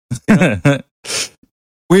one.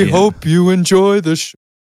 We hope you enjoy the show.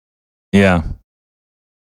 Yeah.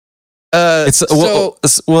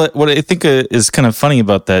 What I think is kind of funny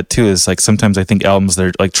about that too is like sometimes I think albums,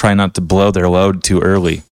 they're like try not to blow their load too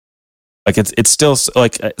early. Like it's still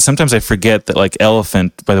like sometimes I forget that like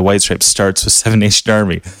Elephant by the White Stripes starts with Seven Nation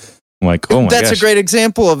Army. I'm like, oh my gosh. That's a great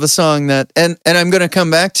example of a song that, and I'm going to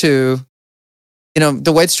come back to,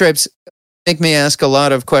 the White Stripes make me ask a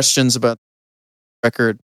lot of questions about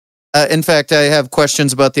record. In fact, I have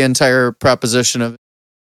questions about the entire proposition of it.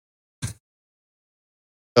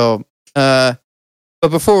 So, but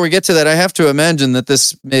before we get to that, I have to imagine that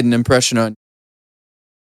this made an impression on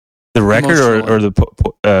the record or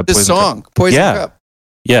the this song, Cup? Poison Cup.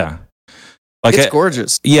 Yeah. Like it's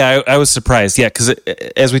gorgeous. Yeah, I was surprised. Yeah, because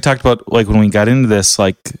as we talked about, like when we got into this,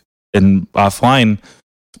 like in offline,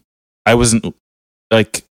 I wasn't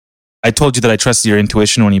like I told you that I trusted your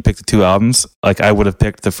intuition when you picked the two albums. Like I would have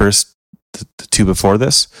picked the first the two before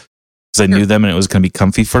this because I knew them and it was going to be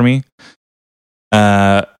comfy for me.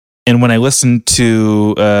 And when I listened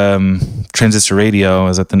to Transistor Radio,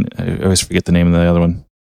 I always forget the name of the other one.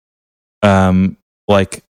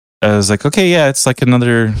 Like I was like, okay, yeah, it's like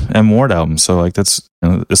another M. Ward album, so like this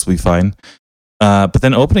will be fine. But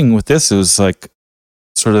then opening with this, it was like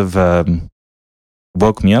sort of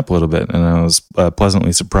woke me up a little bit, and I was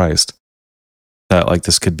pleasantly surprised that like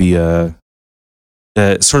this could be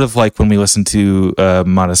sort of like when we listened to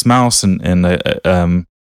Modest Mouse, and I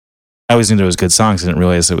always knew there was good songs. I didn't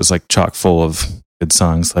realize it was like chock full of good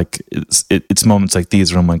songs. Like it's moments like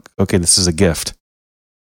these where I'm like, okay, this is a gift.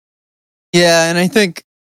 Yeah, and I think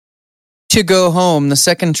To Go Home, the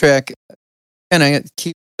second track, kind of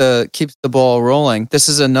keeps the ball rolling. This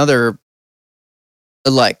is another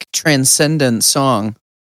like transcendent song.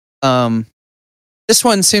 This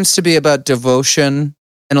one seems to be about devotion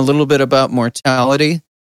and a little bit about mortality,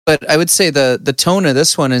 but I would say the tone of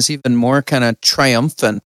this one is even more kind of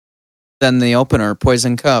triumphant than the opener,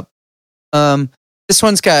 Poison Cup. This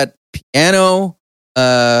one's got piano,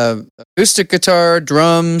 acoustic guitar,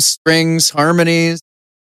 drums, strings, harmonies.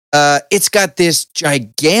 It's got this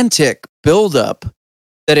gigantic buildup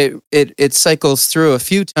that it cycles through a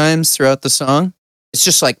few times throughout the song. It's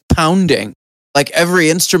just like pounding, like every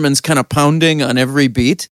instrument's kind of pounding on every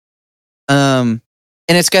beat. And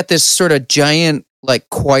it's got this sort of giant like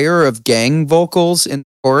choir of gang vocals in the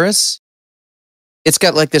chorus. It's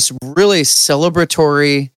got like this really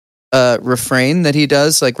celebratory refrain that he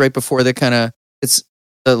does like right before the kind of it's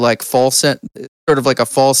the like false sort of like a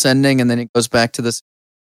false ending, and then it goes back to this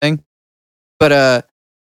thing. But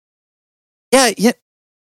yeah,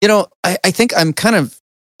 I think I'm kind of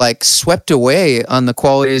like swept away on the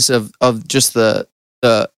qualities of just the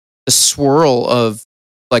swirl of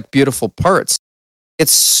like beautiful parts.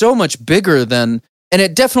 It's so much bigger than, and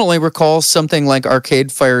it definitely recalls something like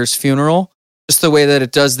Arcade Fire's Funeral, just the way that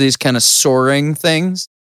it does these kind of soaring things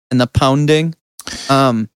and the pounding.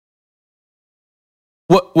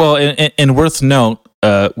 Well, and worth note,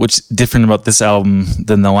 what's different about this album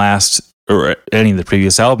than the last or any of the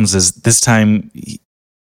previous albums is this time,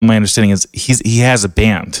 my understanding is he has a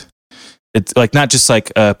band. It's like not just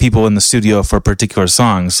like people in the studio for particular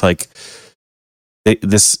songs. Like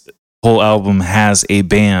this whole album has a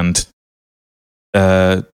band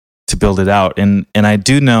to build it out, and I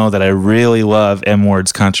do know that I really love M.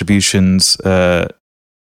 Ward's contributions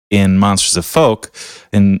in Monsters of Folk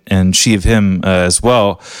and She of Him as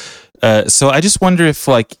well. So I just wonder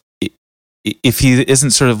if he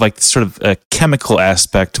isn't sort of a chemical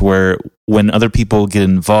aspect where when other people get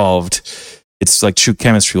involved, it's like true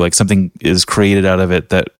chemistry, like something is created out of it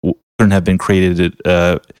that couldn't have been created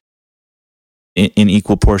in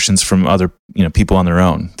equal portions from other people on their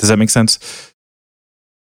own. Does that make sense?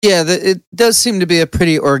 Yeah, it does seem to be a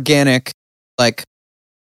pretty organic, like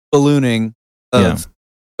ballooning of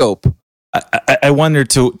scope. I wonder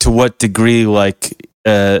to what degree, like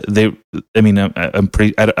they. I mean, I'm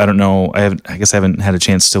pretty. I don't know. I guess I haven't had a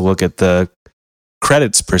chance to look at the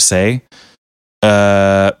credits per se.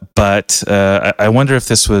 But I wonder if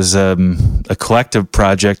this was a collective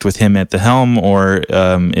project with him at the helm, or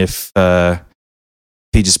if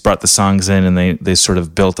he just brought the songs in and they sort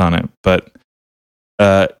of built on it. But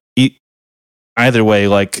either way,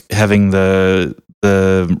 like having the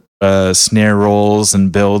snare rolls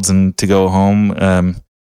and builds and To Go Home,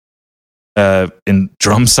 and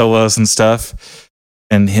drum solos and stuff,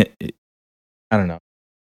 and I don't know.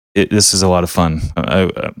 This is a lot of fun.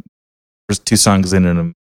 There's two songs in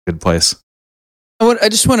a good place. I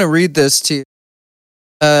just want to read this to you.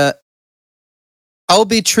 I'll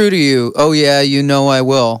be true to you. Oh yeah, you know I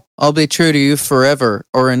will. I'll be true to you forever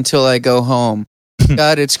or until I go home.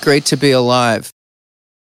 God, it's great to be alive.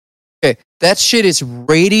 Okay, that shit is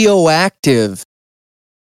radioactive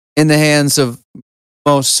in the hands of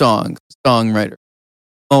most songwriters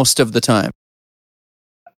most of the time.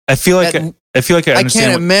 I feel like I understand. I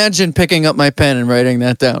can't imagine picking up my pen and writing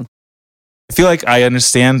that down. I feel like I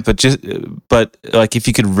understand, but like if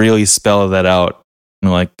you could really spell that out,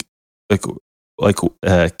 like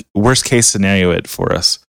worst case scenario it for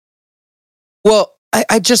us. Well,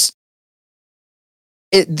 I just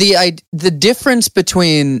the difference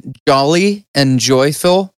between jolly and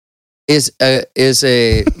joyful is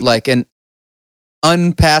a like an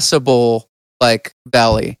unpassable like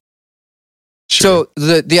valley. Sure.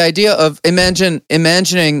 So the idea of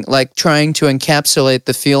imagining like trying to encapsulate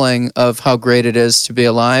the feeling of how great it is to be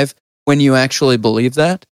alive when you actually believe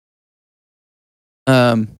that.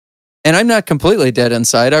 And I'm not completely dead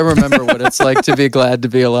inside. I remember what it's like to be glad to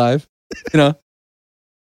be alive. You know.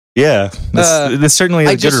 Yeah, that's certainly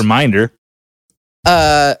a good reminder.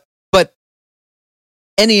 But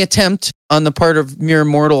any attempt on the part of mere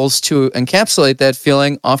mortals to encapsulate that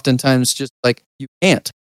feeling, oftentimes just like you can't.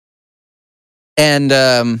 And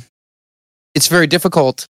it's very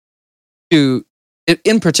difficult to,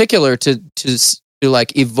 in particular, to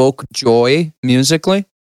like evoke joy musically.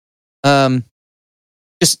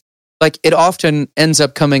 Just like it often ends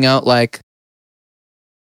up coming out like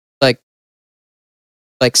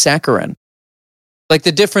saccharine. Like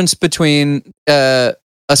the difference between a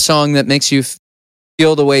song that makes you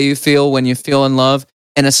feel the way you feel when you feel in love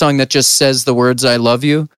and a song that just says the words "I love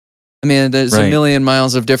you." I mean, there's a million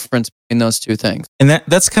miles of difference between those two things. And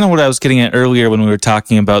that's kind of what I was getting at earlier when we were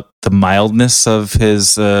talking about the mildness of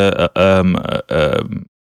his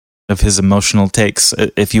emotional takes,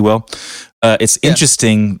 if you will. It's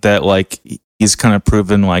interesting that like he's kind of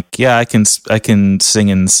proven like, yeah, I can sing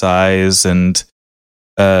in sighs and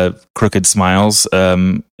crooked smiles,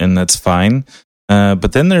 and that's fine.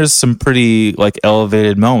 But then there's some pretty like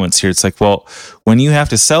elevated moments here. It's like, well, when you have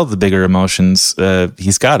to sell the bigger emotions,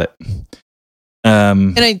 he's got it.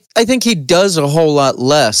 And I think he does a whole lot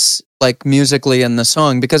less like musically in the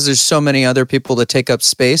song because there's so many other people that take up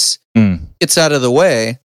space. Gets out of the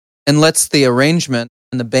way and lets the arrangement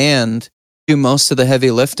and the band do most of the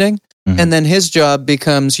heavy lifting. Mm-hmm. And then his job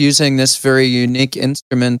becomes using this very unique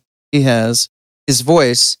instrument he has, his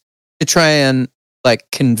voice, to try and like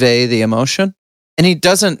convey the emotion. And he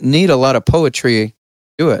doesn't need a lot of poetry to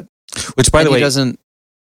do it. Which, by the way,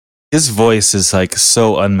 his voice is like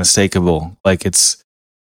so unmistakable. Like it's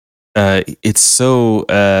so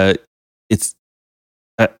I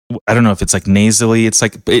don't know if it's like nasally. It's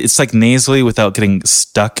like nasally without getting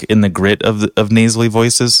stuck in the grit of nasally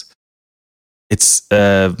voices. It's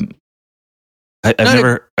I've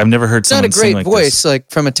never heard someone not a great sing like voice, this.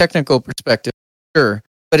 like from a technical perspective, sure,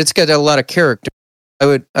 but it's got a lot of character.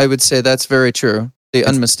 I would say that's very true. The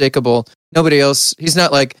unmistakable. Nobody else. He's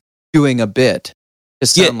not like doing a bit to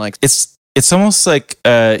sound like. It's almost like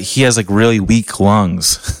he has like really weak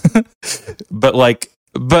lungs, but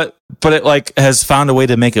it like has found a way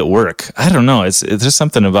to make it work. I don't know. There's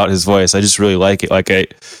something about his voice. I just really like it. Like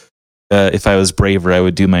if I was braver, I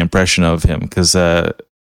would do my impression of him because I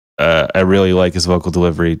really like his vocal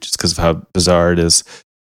delivery just because of how bizarre it is.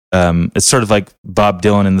 It's sort of like Bob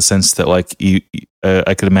Dylan in the sense that like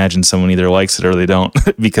I could imagine someone either likes it or they don't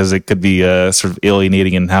because it could be sort of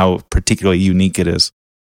alienating in how particularly unique it is.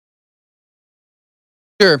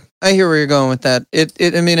 Sure, I hear where you're going with that.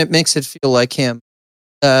 It makes it feel like him.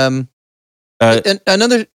 Another.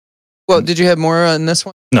 Well, did you have more on this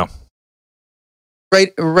one? No.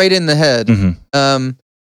 Right in the head. Mm-hmm.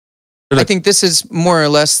 I think this is more or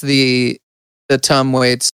less the Tom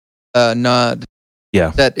Waits nod.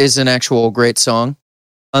 Yeah, that is an actual great song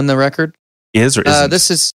on the record. Is or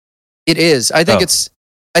isn't? It is. I think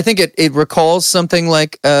it recalls something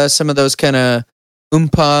like some of those kind of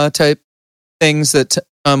oompa type things that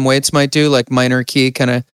Tom Waits might do, like minor key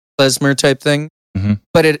kind of klezmer type thing. Mm-hmm.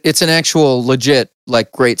 But it's an actual legit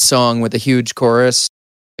like great song with a huge chorus,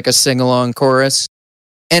 like a sing along chorus,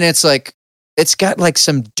 and it's got like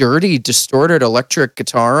some dirty distorted electric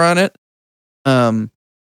guitar on it.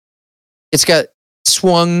 It's got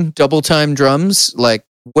swung double time drums, like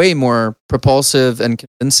way more propulsive and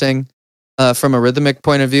convincing from a rhythmic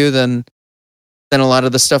point of view than a lot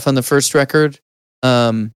of the stuff on the first record.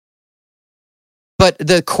 But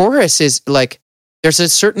the chorus is like there's a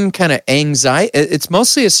certain kind of anxiety. It's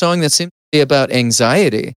mostly a song that seems to be about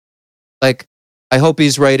anxiety. Like, I hope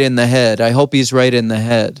he's right in the head. I hope he's right in the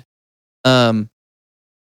head. So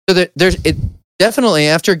there's it definitely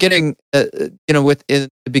after getting in the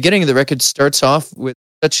beginning of the record starts off with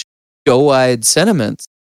such doe-eyed sentiments,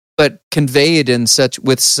 but conveyed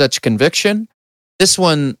with such conviction. This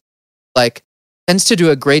one like tends to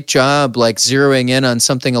do a great job like zeroing in on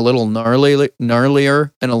something a little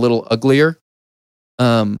gnarlier and a little uglier.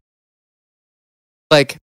 Because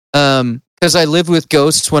I lived with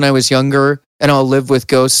ghosts when I was younger, and I'll live with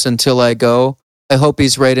ghosts until I go. I hope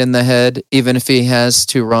he's right in the head, even if he has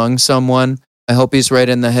to wrong someone. I hope he's right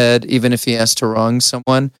in the head, even if he has to wrong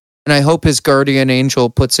someone. And I hope his guardian angel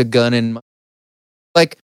puts a gun in my...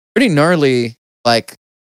 Like, pretty gnarly, like,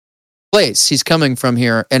 place he's coming from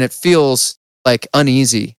here, and it feels like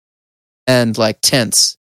uneasy and like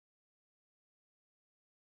tense.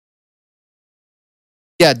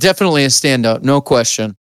 Yeah, definitely a standout, no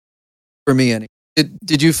question. For me, any.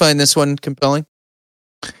 Did you find this one compelling?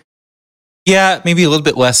 Yeah, maybe a little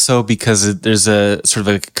bit less so because there's a sort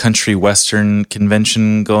of a country western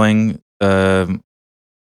convention going. Not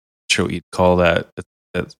sure what you'd call that.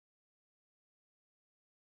 I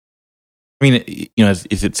mean, you know,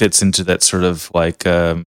 if it fits into that sort of like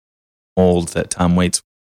mold that Tom Waits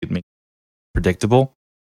could make predictable.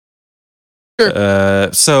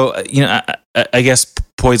 Sure. So you know, I guess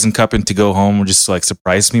Poison Cup and To Go Home were just like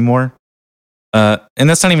surprised me more. And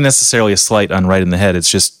that's not even necessarily a slight on Right in the Head. It's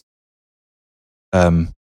just, it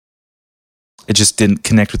just didn't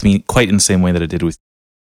connect with me quite in the same way that it did with.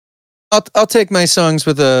 I'll take my songs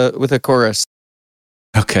with a chorus.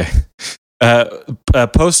 Okay.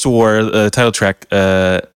 Post-war, the title track.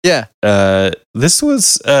 Yeah. This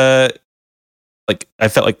was like I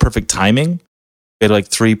felt like perfect timing. We had like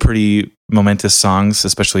 3 pretty momentous songs,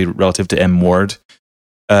 especially relative to M. Ward.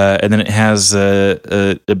 And then it has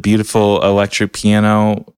a beautiful electric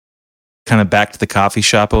piano, kind of back to the coffee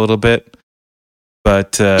shop a little bit.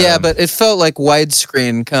 But yeah, but it felt like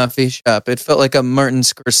widescreen coffee shop. It felt like a Martin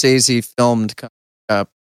Scorsese filmed coffee shop.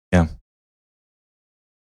 Yeah.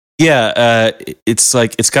 Yeah, it's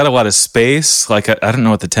like it's got a lot of space. Like I don't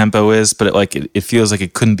know what the tempo is, but it feels like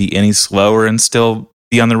it couldn't be any slower and still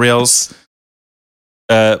be on the rails.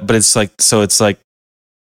 But it's like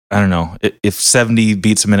I don't know. If 70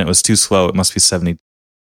 beats a minute was too slow, it must be 70.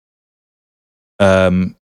 Yeah,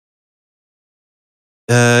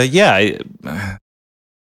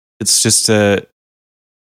 it's just a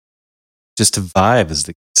vibe, as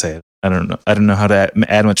they say it. I don't know how to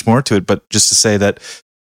add much more to it, but just to say that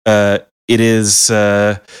it is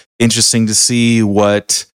interesting to see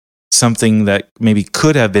what something that maybe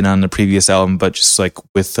could have been on the previous album, but just like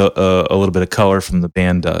with a little bit of color from the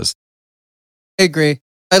band does. I agree.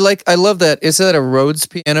 I love that. Is that a Rhodes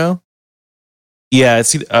piano? Yeah,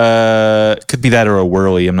 it's could be that or a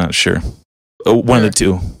Whirly. I'm not sure. One of the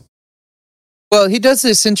two. Well, he does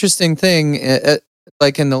this interesting thing,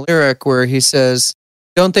 like in the lyric where he says,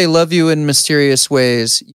 "Don't they love you in mysterious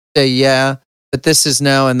ways?" You say, "Yeah, but this is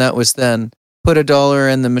now and that was then. Put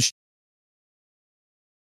 $1 in the machine."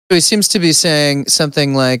 So he seems to be saying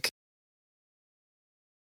something like,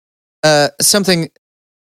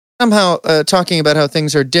 somehow talking about how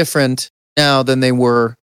things are different now than they were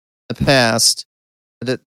in the past.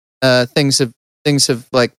 That things have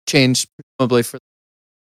like changed probably for the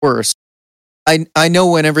worse. I know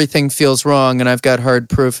when everything feels wrong, and I've got hard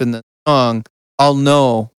proof in the song. I'll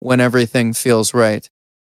know when everything feels right.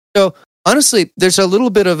 So honestly, there's a little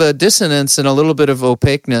bit of a dissonance and a little bit of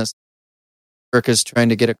opaqueness Rick is trying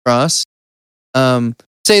to get across.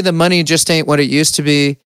 Say the money just ain't what it used to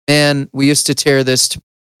be. Man, we used to tear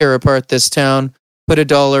apart this town. Put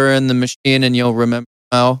 $1 in the machine, and you'll remember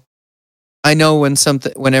how. I know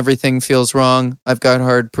when everything feels wrong. I've got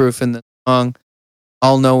hard proof in the song.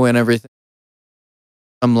 I'll know when everything.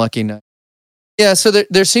 I'm lucky now. Yeah, so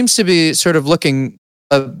there seems to be sort of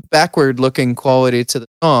a backward-looking quality to the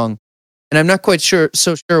song, and I'm not quite sure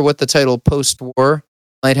what the title "Post-War"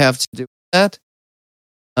 might have to do with that.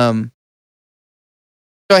 So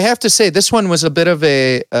I have to say this one was a bit of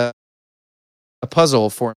a puzzle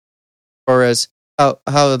for me, as far as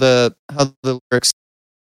how the lyrics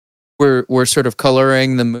were sort of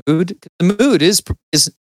coloring the mood. The mood is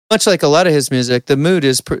much like a lot of his music. The mood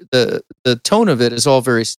is the tone of it is all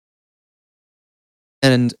very,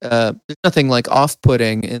 and there's nothing like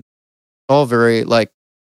off-putting. It's all very like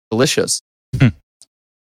delicious.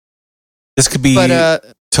 This could be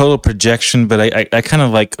total projection, but I kind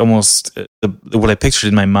of like almost what I pictured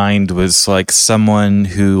in my mind was like someone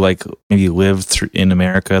who like maybe lived in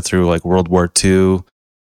America through like World War II,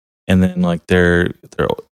 and then like they're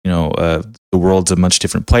the world's a much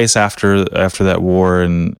different place after that war,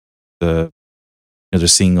 and they're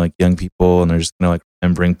seeing like young people, and they're just kind of like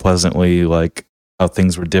remembering pleasantly like how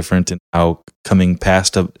things were different and how coming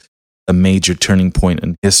past a major turning point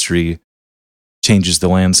in history changes the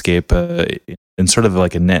landscape in sort of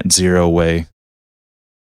like a net zero way.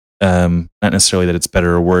 Not necessarily that it's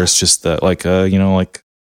better or worse, just that like like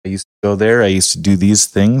I used to go there, I used to do these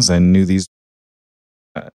things, I knew these.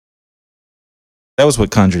 That was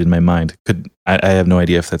what conjured in my mind. I have no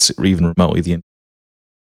idea if that's even remotely that's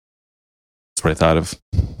what I thought of.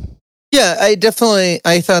 Yeah, I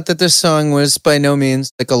thought that this song was by no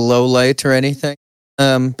means like a low light or anything,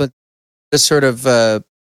 but the sort of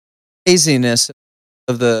haziness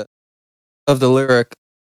of the lyric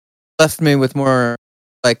left me with more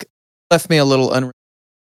like left me a little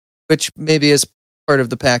which maybe is part of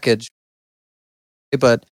the package.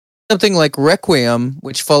 But something like Requiem,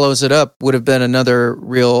 which follows it up, would have been another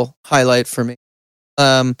real highlight for me.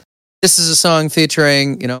 This is a song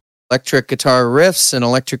featuring, electric guitar riffs and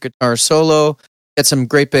electric guitar solo. Got some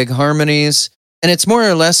great big harmonies, and it's more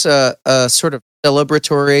or less a sort of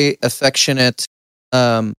celebratory, affectionate,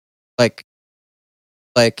 like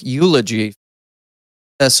eulogy.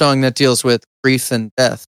 A song that deals with grief and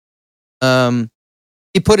death.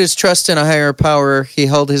 He put his trust in a higher power. He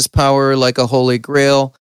held his power like a holy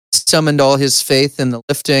grail. Summoned all his faith in the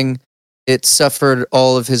lifting. It suffered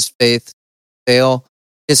all of his faith fail.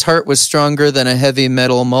 His heart was stronger than a heavy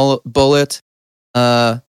metal bullet.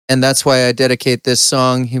 And that's why I dedicate this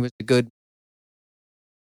song. He was a good.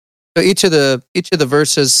 So each of the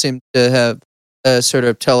verses seem to have sort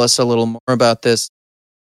of tell us a little more about this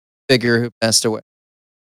figure who passed away.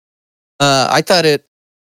 I thought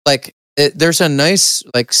there's a nice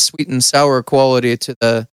sweet and sour quality to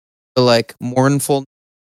the mournful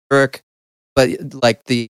lyric, but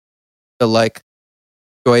the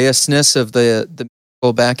joyousness of the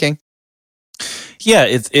musical backing. Yeah,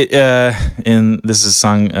 and this is a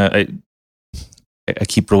song I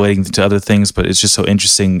keep relating to other things, but it's just so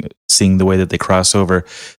interesting seeing the way that they cross over.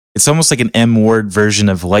 It's almost like an M-word version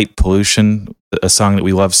of Light Pollution, a song that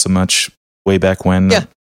we loved so much way back when. Yeah.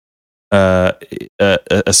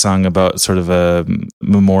 A song about sort of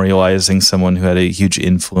memorializing someone who had a huge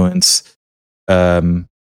influence. What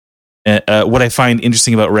I find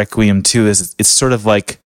interesting about Requiem too is it's sort of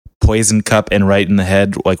like Poison Cup and Right in the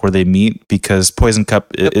Head, like where they meet, because Poison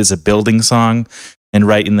Cup is a building song and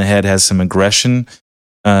Right in the Head has some aggression.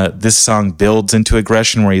 This song builds into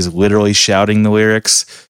aggression where he's literally shouting the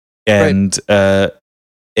lyrics, and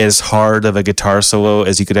as hard of a guitar solo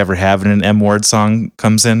as you could ever have in an M-word song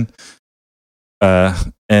comes in.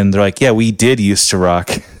 And they're like, yeah, we did used to rock.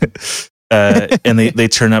 And they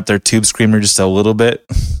turn up their tube screamer just a little bit.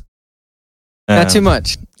 Not too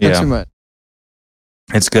much. Not too much.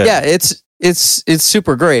 It's good. Yeah, it's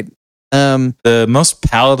super great. The most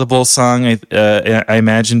palatable song, I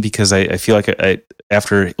imagine, because I feel like I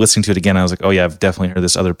after listening to it again, I was like, oh yeah, I've definitely heard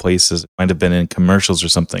this other places. It might have been in commercials or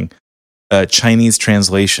something. Chinese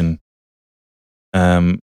translation.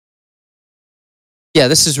 Yeah,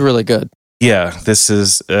 this is really good. Yeah, this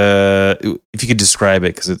is, if you could describe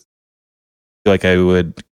it, because I feel like I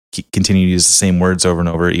would continue to use the same words over and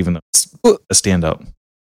over, even though it's a standout.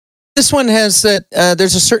 This one has that,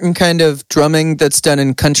 there's a certain kind of drumming that's done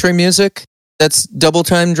in country music. That's double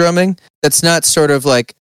time drumming. That's not sort of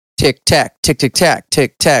like tick tack, tick tick tack,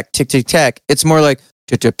 tick tack, tick tick tack. It's more like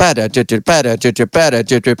it's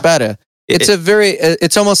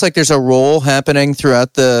almost like there's a roll happening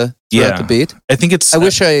throughout the beat. I think it's. I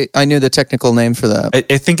wish I knew the technical name for that.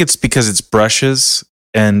 I think it's because it's brushes,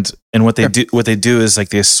 and what they do is like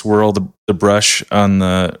they swirl the brush on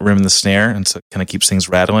the rim of the snare, and so it kind of keeps things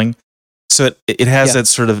rattling. So it has that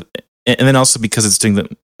sort of, and then also because it's doing the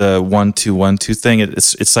 1-2-1-2 thing.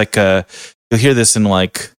 It's like you'll hear this in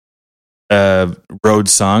like road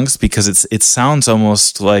songs because it sounds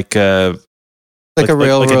almost like a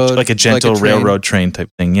railroad, like a gentle railroad train type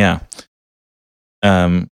thing. Yeah.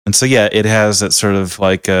 And so it has that sort of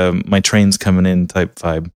like my train's coming in type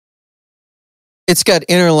vibe. It's got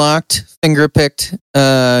interlocked, finger picked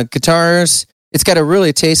guitars. It's got a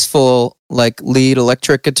really tasteful like lead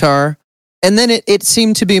electric guitar. And then it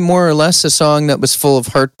seemed to be more or less a song that was full of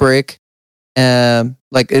heartbreak,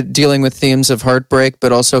 dealing with themes of heartbreak,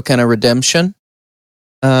 but also kind of redemption.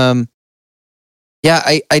 I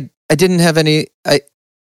didn't have any.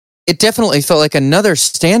 It definitely felt like another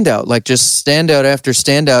standout, like just standout after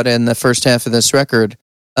standout in the first half of this record.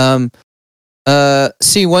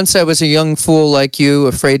 See, once I was a young fool like you,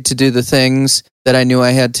 afraid to do the things that I knew I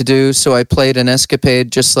had to do, so I played an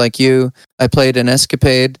escapade just like you. I played an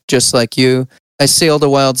escapade just like you. I sailed a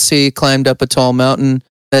wild sea, climbed up a tall mountain,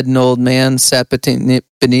 met an old man, sat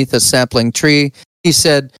beneath a sapling tree. He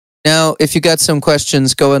said, now, if you got some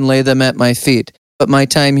questions, go and lay them at my feet. But my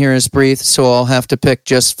time here is brief, so I'll have to pick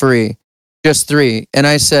just three. And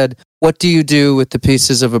I said, what do you do with the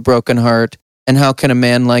pieces of a broken heart? And how can a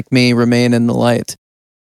man like me remain in the light?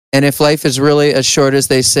 And if life is really as short as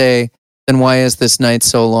they say, then why is this night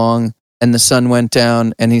so long? And the sun went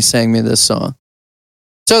down, and he sang me this song.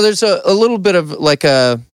 So there's a little bit of like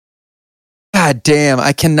a, God damn,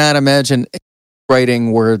 I cannot imagine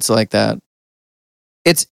writing words like that.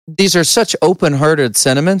 These are such open-hearted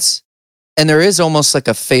sentiments, and there is almost like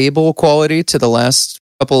a fable quality to the last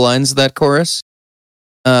couple lines of that chorus.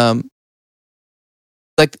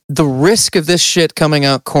 Like the risk of this shit coming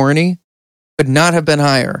out corny could not have been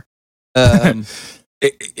higher.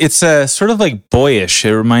 It's sort of like boyish.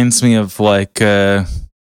 It reminds me of like like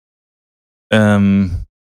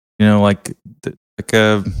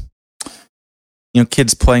a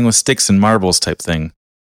kids playing with sticks and marbles type thing.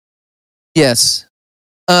 Yes.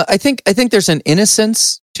 I think there's an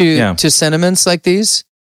innocence to sentiments like these.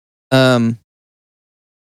 You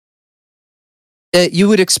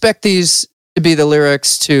would expect these to be the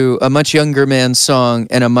lyrics to a much younger man's song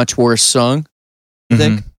and a much worse song. I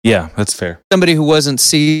think. Yeah, that's fair. Somebody who wasn't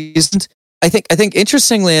seasoned. I think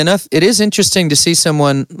interestingly enough, it is interesting to see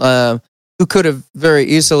someone who could have very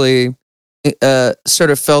easily sort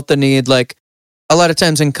of felt the need. Like a lot of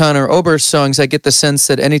times in Conor Oberst's songs, I get the sense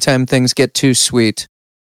that anytime things get too sweet,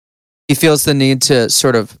 he feels the need to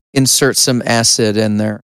sort of insert some acid in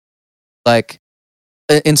there. Like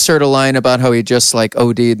insert a line about how he just like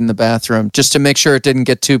OD'd in the bathroom just to make sure it didn't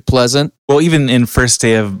get too pleasant. Well, even in First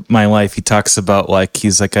Day of My Life, he talks about like,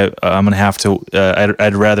 he's like, I'm going to have to,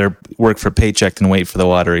 I'd rather work for a paycheck than wait for the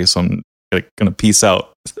lottery. So I'm going to peace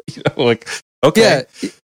out. Like, okay.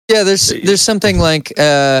 Yeah. There's something like,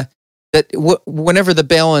 that whenever the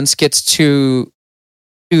balance gets too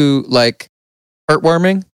like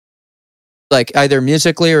heartwarming, like either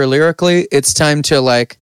musically or lyrically, it's time to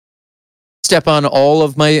like step on all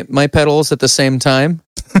of my pedals at the same time,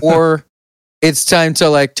 or it's time to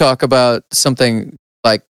like talk about something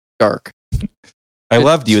like dark. I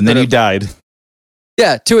loved you and then you died.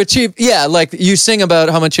 Yeah, to achieve. Yeah, like you sing about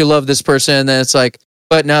how much you love this person, and then it's like,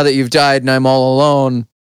 but now that you've died and I'm all alone,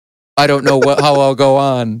 I don't know how I'll go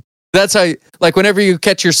on. That's how, like, whenever you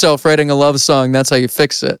catch yourself writing a love song, that's how you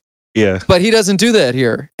fix it. Yeah. But he doesn't do that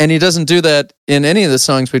here. And he doesn't do that in any of the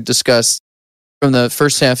songs we've discussed from the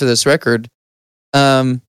first half of this record.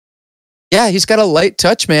 Yeah, he's got a light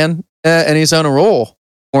touch, man. And he's on a roll,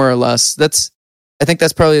 more or less. I think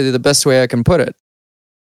that's probably the best way I can put it.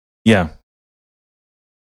 Yeah.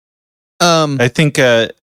 I think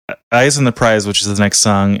Eyes on the Prize, which is the next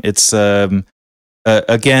song, it's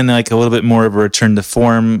again like a little bit more of a return to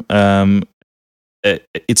form.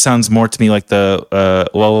 It sounds more to me like the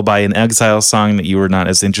Lullaby in Exile song that you were not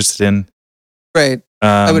as interested in. Right.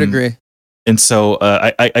 I would agree. And so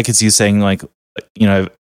I could see you saying like, I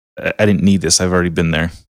didn't need this. I've already been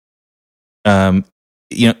there.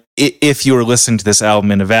 If you were listening to this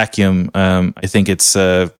album in a vacuum, I think it's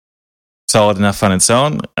solid enough on its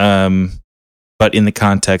own. But in the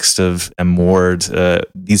context of M. Ward,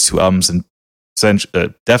 these two albums, and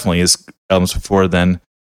definitely his albums before then,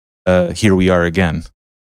 here we are again.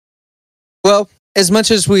 Well, as much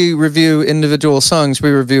as we review individual songs, we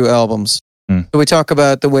review albums. So we talk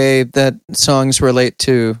about the way that songs relate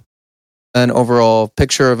to an overall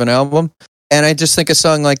picture of an album. And I just think a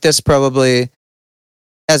song like this probably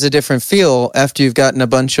has a different feel after you've gotten a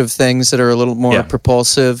bunch of things that are a little more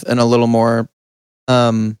propulsive and a little more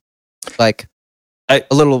have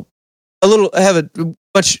a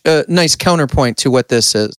much nice counterpoint to what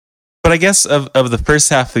this is. But I guess of the first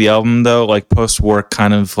half of the album, though, like Post-War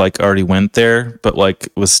kind of like already went there, but like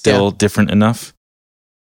was still different enough.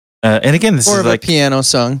 And again, this more is of like a piano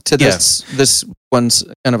song to this. This one's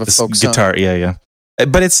kind of a folk guitar, song. Yeah.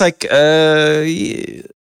 But it's like,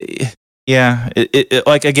 It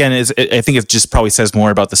like again, I think it just probably says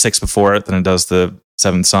more about the six before it than it does the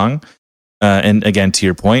seventh song. And again, to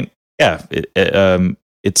your point,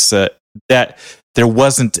 it's that there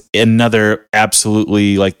wasn't another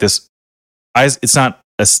absolutely like this. It's not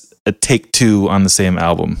a take two on the same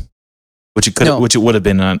album, which it could, which it would have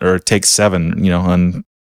been on, or take seven, on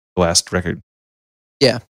the last record.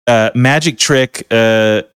 Yeah. Magic Trick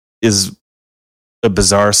is a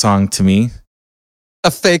bizarre song to me.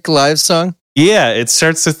 A fake live song? Yeah, it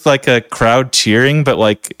starts with like a crowd cheering, but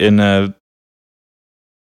like in a,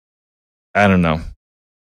 I don't know.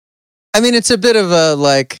 I mean, it's a bit of a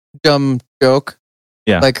like dumb joke.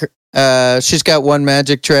 Yeah. Like she's got one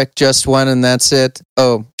magic trick, just one, and that's it.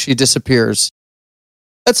 Oh, she disappears.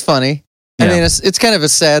 That's funny. I mean, it's kind of a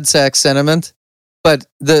sad sack sentiment, but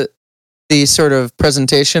the sort of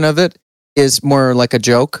presentation of it is more like a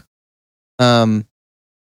joke.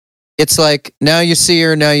 It's like, now you see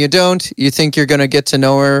her, now you don't. You think you're going to get to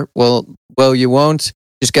know her. Well, you won't.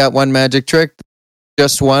 She's got one magic trick,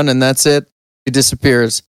 just one, and that's it. She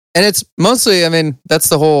disappears. And it's mostly, I mean, that's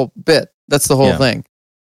the whole bit. That's the whole thing.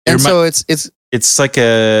 And so it's like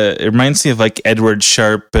it reminds me of like Edward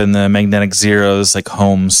Sharpe and the Magnetic Zeros, like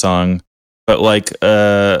Home song, but like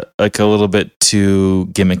a little bit too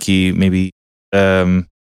gimmicky, maybe. I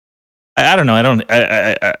don't know. I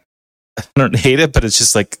don't hate it, but it's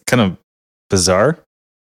just like kind of bizarre.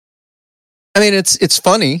 I mean, it's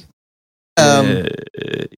funny.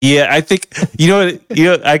 Yeah, I think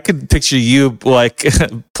I could picture you like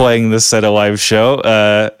playing this at a live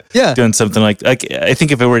show. Doing something like I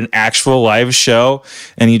think if it were an actual live show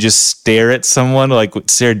and you just stare at someone, like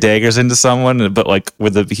stare daggers into someone, but like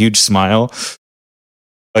with a huge smile,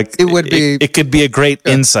 like it would be. It could be a great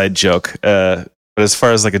inside joke. But as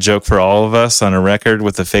far as like a joke for all of us on a record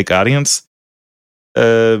with a fake audience,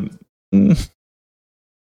 a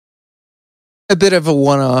bit of a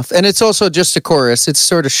one-off, and it's also just a chorus. It's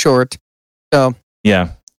sort of short, so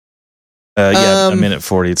yeah, a minute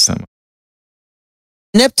 40. It's something.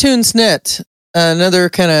 Neptune's Net, another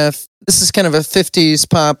kind of. This is kind of a '50s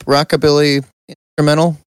pop rockabilly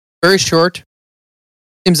instrumental. Very short.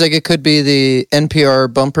 Seems like it could be the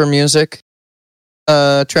NPR bumper music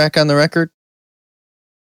track on the record.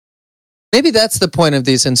 Maybe that's the point of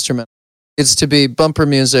these instrumentals. It's to be bumper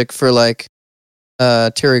music for like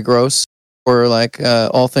Terry Gross. Or like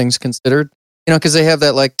All Things Considered, because they have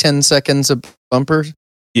that like 10 seconds of bumper.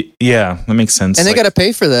 Yeah, that makes sense. And they got to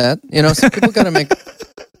pay for that. So people got to make.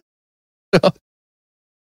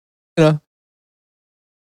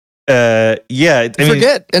 Yeah.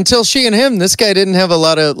 Forget until She and Him. This guy didn't have a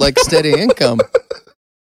lot of like steady income.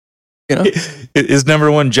 His number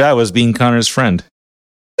one job was being Connor's friend,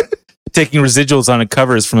 taking residuals on a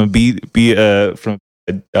covers from from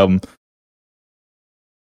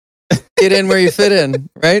Get in where you fit in,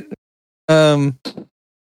 right?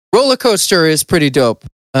 Roller Coaster is pretty dope.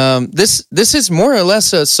 This is more or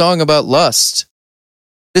less a song about lust.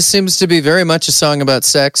 This seems to be very much a song about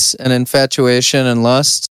sex and infatuation and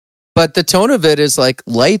lust, but the tone of it is like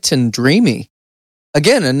light and dreamy.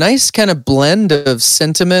 Again, a nice kind of blend of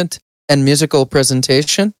sentiment and musical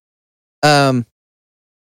presentation. There's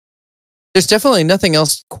definitely nothing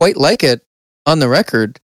else quite like it on the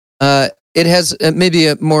record. It has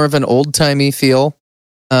maybe more of an old-timey feel.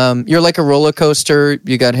 You're like a roller coaster.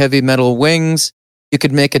 You got heavy metal wings. You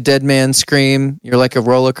could make a dead man scream. You're like a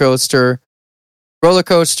roller coaster. Roller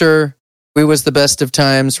coaster, we was the best of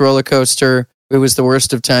times. Roller coaster, we was the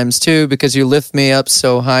worst of times too, because you lift me up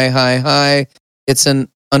so high, high, high. It's an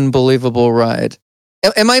unbelievable ride.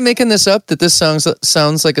 Am I making this up, that this song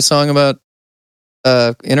sounds like a song about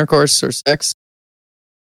intercourse or sex?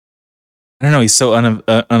 I don't know. He's so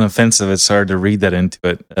unoffensive. It's hard to read that into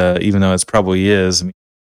it, even though it probably is. I mean,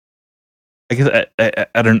 I guess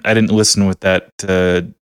I didn't listen with that.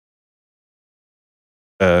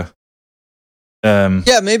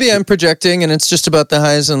 Yeah, maybe I'm projecting, and it's just about the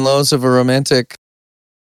highs and lows of a romantic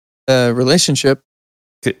relationship.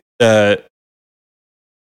 Because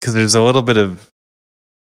there's a little bit of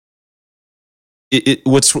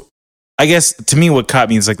what's. I guess to me, what caught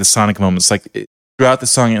me is like the sonic moments. Like throughout the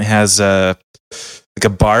song, it has like a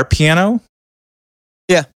bar piano.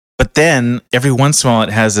 Yeah. But then every once in a while,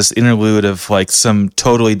 it has this interlude of like some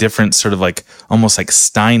totally different sort of like almost like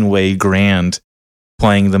Steinway grand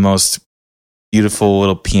playing the most beautiful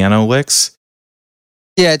little piano licks.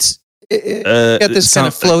 Yeah, it's got this kind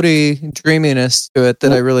of floaty dreaminess to it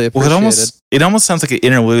that I really appreciated. Well, it almost sounds like it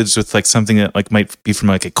interludes with like something that like might be from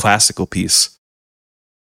like a classical piece.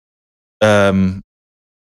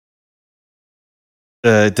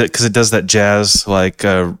 Because it does that jazz like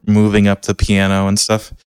moving up the piano and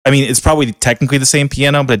stuff. I mean, it's probably technically the same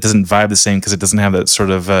piano, but it doesn't vibe the same because it doesn't have that sort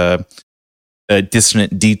of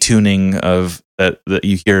dissonant detuning of that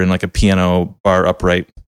you hear in like a piano bar upright.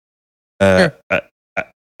 Sure.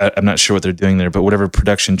 I'm not sure what they're doing there, but whatever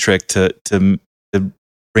production trick to bring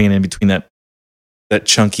it in between that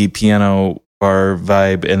chunky piano bar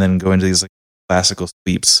vibe and then go into these like classical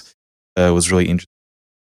sweeps was really interesting.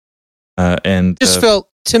 And felt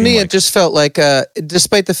to me, it just felt like,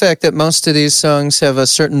 despite the fact that most of these songs have a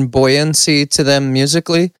certain buoyancy to them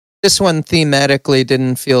musically, this one thematically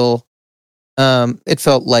didn't feel. It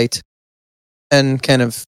felt light and kind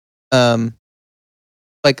of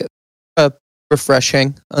like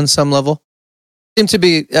refreshing on some level. Seemed to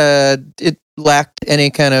be it lacked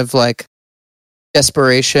any kind of like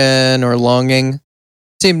desperation or longing.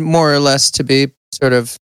 Seemed more or less to be sort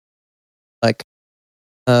of like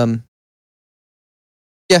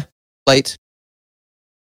light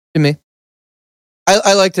to me.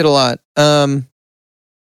 I liked it a lot.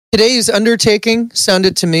 Today's Undertaking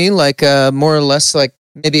sounded to me like more or less like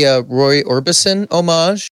maybe a Roy Orbison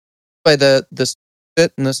homage by the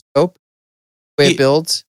fit and the scope, the way it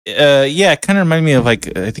builds. Yeah, it kind of reminded me of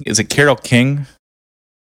like, I think, is it Carole King?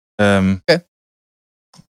 Okay.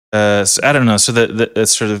 So I don't know. So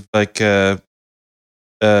that's sort of like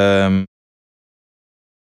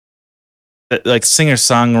like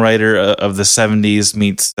singer-songwriter of the 70s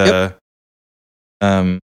meets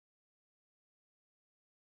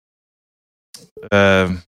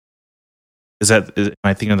am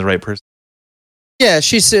I thinking of the right person? Yeah,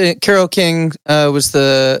 she's Carole King was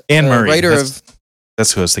the Anne Murray. writer of.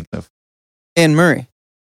 That's who I was thinking of. Anne Murray,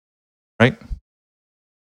 right?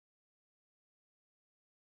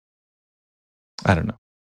 I don't know.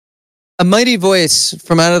 A mighty voice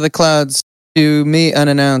from out of the clouds to me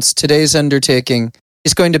unannounced. Today's undertaking.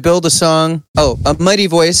 He's going to build a song. Oh, a mighty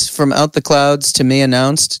voice from out the clouds to me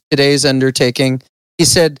announced. Today's undertaking. He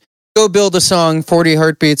said, go build a song 40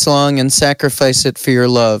 heartbeats long and sacrifice it for your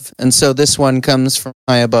love. And so this one comes from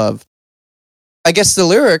high above. I guess the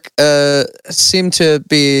lyric seemed to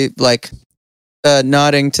be like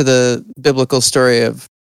nodding to the biblical story of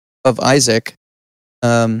Isaac.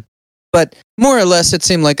 But more or less it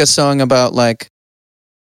seemed like a song about like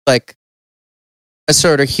a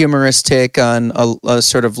sort of humorous take on a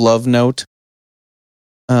sort of love note.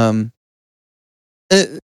 There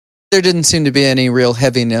didn't seem to be any real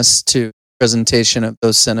heaviness to presentation of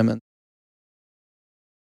those sentiments.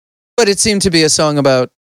 But it seemed to be a song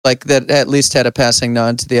about, like, that at least had a passing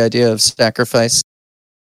nod to the idea of sacrifice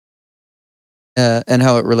and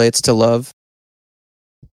how it relates to love.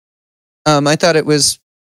 I thought it was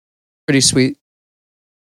pretty sweet.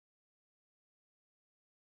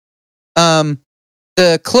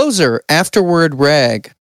 The closer, Afterward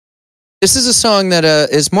Rag. This is a song that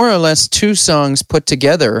is more or less two songs put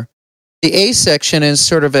together. The A section is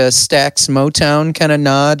sort of a Stax Motown kind of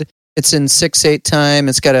nod. It's in 6/8 time.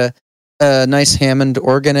 It's got a nice Hammond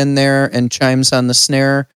organ in there and chimes on the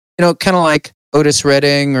snare. You know, kind of like Otis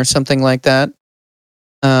Redding or something like that.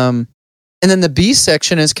 And then the B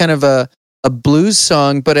section is kind of a blues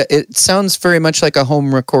song, but it sounds very much like a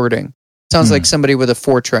home recording. It sounds like somebody with a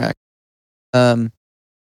 4-track.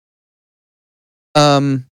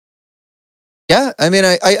 Yeah, I mean,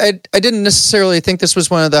 I didn't necessarily think this was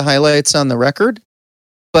one of the highlights on the record,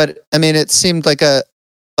 but I mean, it seemed like a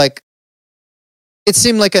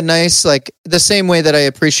nice, like the same way that I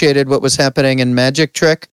appreciated what was happening in Magic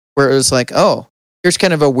Trick, where it was like, oh, here's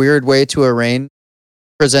kind of a weird way to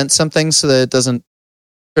present something so that it doesn't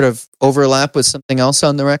sort of overlap with something else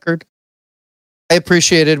on the record. I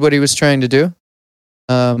appreciated what he was trying to do.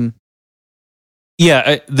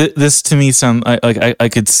 Yeah, this to me sound like I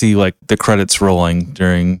could see like the credits rolling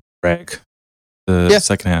during Rag, the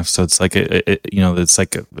second half. So it's like it's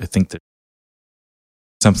like I think that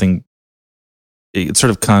something. It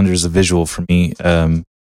sort of conjures a visual for me. So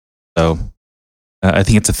I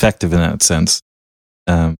think it's effective in that sense.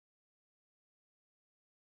 I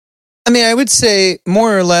mean, I would say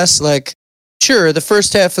more or less like, sure, the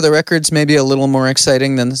first half of the record's maybe a little more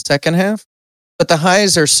exciting than the second half. But the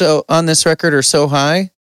highs on this record are so high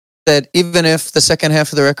that even if the second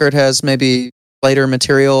half of the record has maybe lighter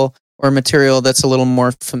material or material that's a little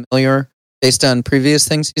more familiar based on previous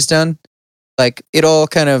things he's done, like it all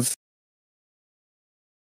kind of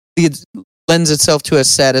lends itself to a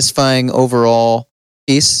satisfying overall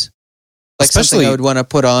piece. Like especially something I would want to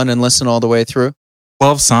put on and listen all the way through.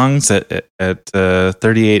 12 songs at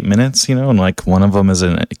 38 minutes, and like one of them is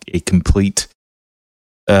a complete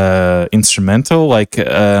instrumental. Like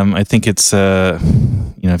I think it's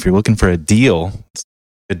if you're looking for a deal, it's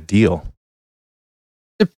a good deal.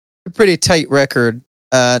 A pretty tight record.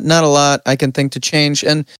 Not a lot I can think to change.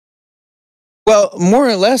 And well, more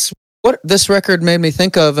or less what this record made me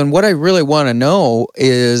think of, and what I really want to know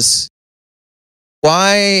is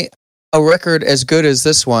why a record as good as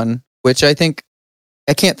this one, which I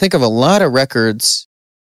can't think of a lot of records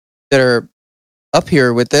that are up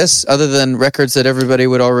here with this, other than records that everybody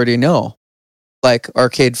would already know, like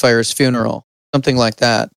Arcade Fire's Funeral, something like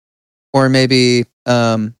that, or maybe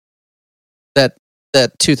that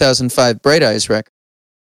 2005 Bright Eyes record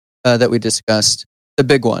that we discussed, the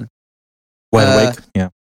big one, Wide Awake.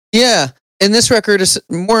 Yeah, and this record is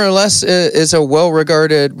more or less is a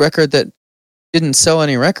well-regarded record that didn't sell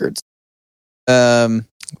any records. So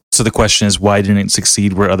the question is, why didn't it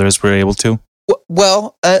succeed where others were able to?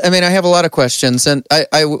 Well, I mean, I have a lot of questions, and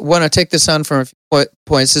I want to take this on from a few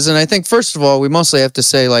points. And I think, first of all, we mostly have to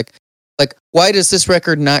say, like, why does this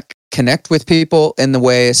record not connect with people in the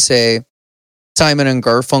way, say, Simon and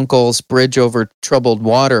Garfunkel's Bridge Over Troubled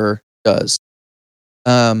Water does?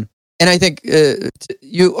 And I think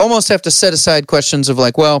you almost have to set aside questions of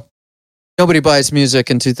like, well, nobody buys music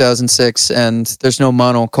in 2006, and there's no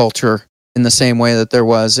monoculture in the same way that there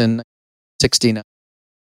was in 1969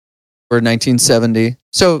 or 1970.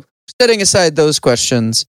 So setting aside those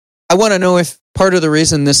questions, I want to know if part of the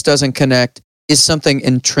reason this doesn't connect is something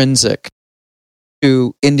intrinsic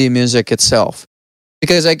to indie music itself.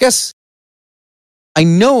 Because I guess I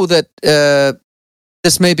know that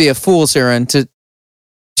this may be a fool's errand to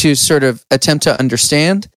to sort of attempt to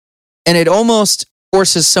understand. And it almost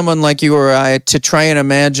forces someone like you or I to try and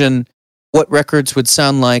imagine what records would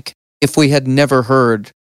sound like if we had never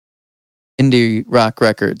heard indie rock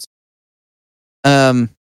records.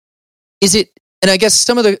 Is it, and I guess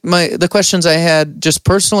some of the questions I had just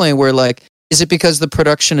personally were like, is it because the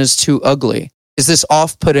production is too ugly? Is this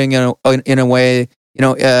off-putting in a way,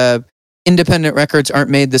 independent records aren't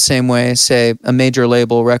made the same way, say, a major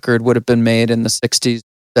label record would have been made in the 60s,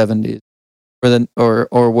 70s,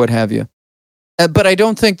 or what have you. But I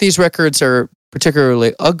don't think these records are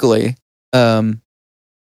particularly ugly.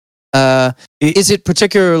 Is it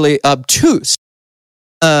particularly obtuse?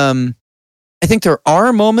 I think there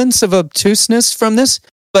are moments of obtuseness from this,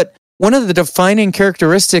 but one of the defining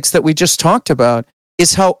characteristics that we just talked about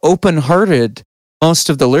is how open-hearted most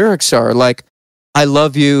of the lyrics are. Like, I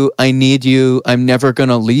love you, I need you, I'm never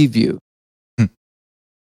gonna leave you.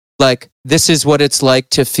 Like, this is what it's like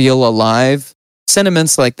to feel alive.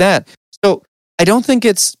 Sentiments like that. So I don't think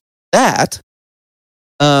it's that.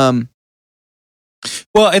 Well,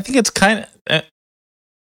 I think it's kind of...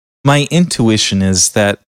 my intuition is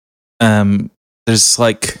that there's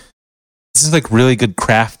like... this is like really good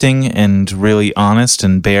crafting and really honest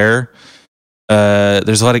and bare.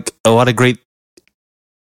 There's a lot of great...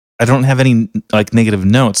 I don't have any like negative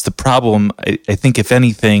notes. The problem, I think, if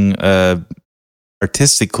anything,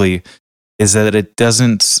 artistically, is that it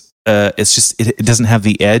doesn't. It's just it doesn't have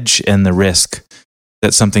the edge and the risk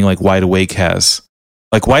that something like Wide Awake has.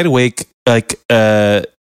 Like Wide Awake, it's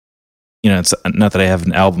not that I have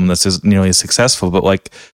an album that's nearly as successful, but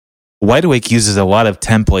like Wide Awake uses a lot of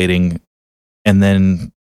templating, and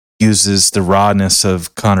then uses the rawness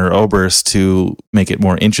of Conor Oberst to make it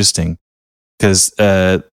more interesting. Because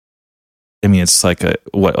it's like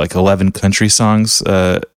 11 country songs,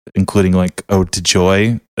 including like Ode to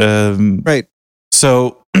Joy. Right.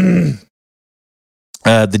 So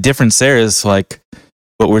the difference there is like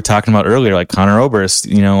what we were talking about earlier, like Conor Oberst,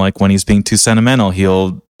 like when he's being too sentimental,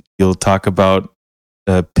 he'll talk about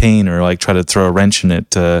pain or like try to throw a wrench in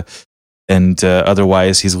it. And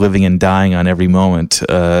otherwise he's living and dying on every moment.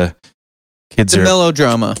 Kids are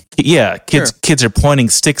melodrama. Yeah. Kids are pointing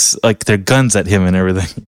sticks like they're guns at him and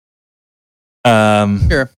everything.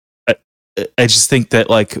 Sure. I just think that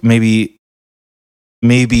like maybe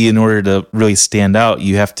in order to really stand out,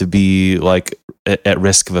 you have to be like at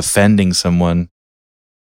risk of offending someone.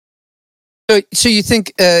 So you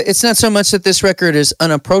think it's not so much that this record is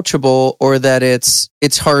unapproachable, or that it's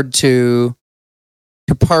hard to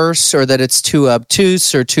parse, or that it's too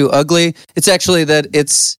obtuse or too ugly. It's actually that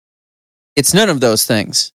it's none of those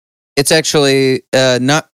things. It's actually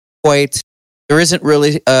not quite. There isn't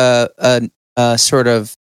really a sort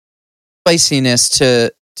of spiciness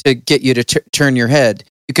to get you to turn your head.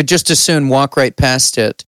 You could just as soon walk right past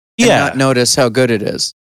it and not notice how good it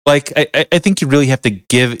is. Like, I think you really have to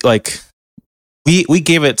give, like, we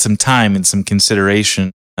gave it some time and some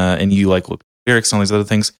consideration, and you like look at lyrics and all these other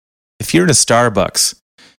things. If you're in a Starbucks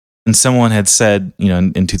and someone had said,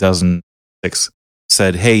 in 2006,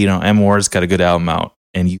 said, hey, M Ward's got a good album out,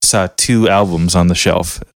 and you saw 2 albums on the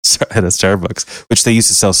shelf at a Starbucks, which they used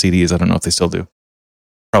to sell CDs. I don't know if they still do.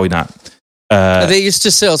 Probably not. They used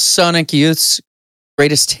to sell Sonic Youth's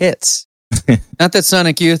greatest hits. Not that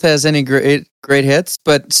Sonic Youth has any great hits,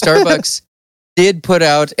 but Starbucks did put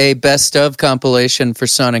out a best of compilation for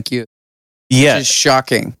Sonic Youth. Yeah. Which is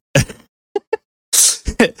shocking.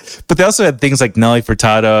 But they also had things like Nelly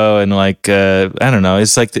Furtado and like, I don't know.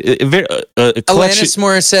 It's like a Alanis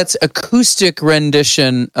Morissette's acoustic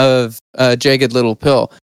rendition of Jagged Little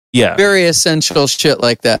Pill. Yeah. Very essential shit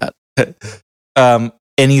like that.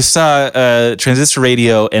 And you saw Transistor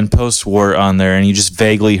Radio and Post-War on there, and you just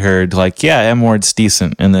vaguely heard like, yeah, M Ward's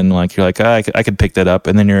decent. And then like you're like, I could pick that up.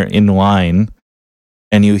 And then you're in line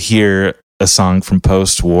and you hear a song from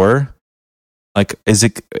Post-War. Like, is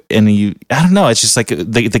it, and I don't know, it's just like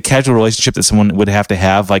the casual relationship that someone would have to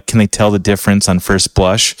have. Like, can they tell the difference on first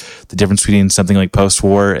blush, the difference between something like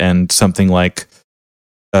Post-War and something like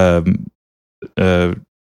Radio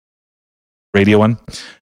One?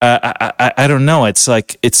 I don't know. It's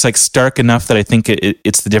like stark enough that I think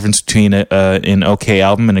it's the difference between an okay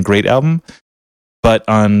album and a great album. But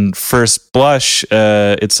on first blush,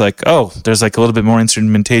 it's like, oh, there's like a little bit more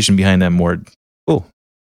instrumentation behind M Ward. Cool.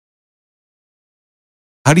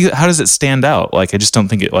 How does it stand out? Like, I just don't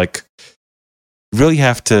think it, like, you really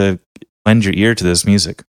have to lend your ear to this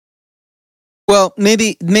music. Well,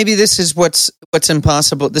 maybe this is what's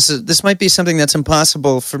impossible. This might be something that's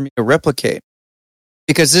impossible for me to replicate,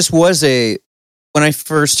 because this was when I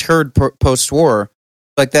first heard Post-War,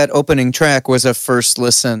 like that opening track was a first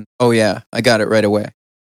listen. Oh yeah, I got it right away.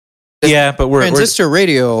 Yeah, but Transistor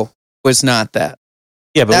Radio was not that.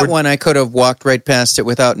 Yeah, but that one I could have walked right past it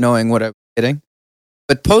without knowing what I was getting.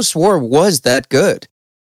 But post-war was that good.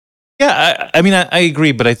 Yeah, I mean, I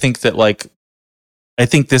agree, but I think that I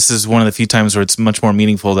think this is one of the few times where it's much more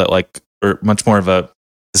meaningful that or much more of a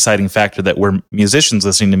deciding factor that we're musicians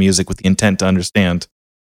listening to music with the intent to understand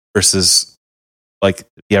versus the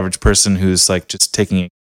average person who's just taking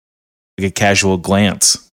a casual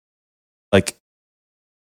glance.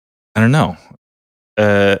 I don't know.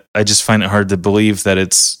 I just find it hard to believe that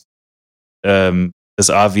it's as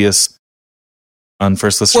obvious on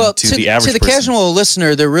first listen to the average to the person. casual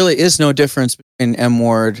listener, there really is no difference between M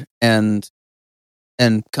Ward and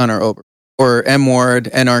Conor Oberst, or M Ward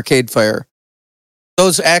and Arcade Fire.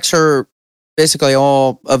 Those acts are basically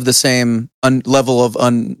all of the same level of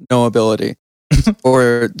unknowability.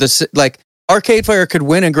 Or this, Arcade Fire could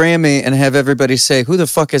win a Grammy and have everybody say, "Who the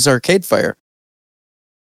fuck is Arcade Fire?"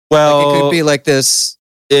 Well, it could be like this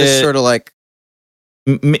sort of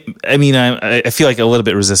I mean, I feel a little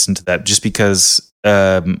bit resistant to that, just because,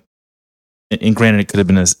 and granted, it could have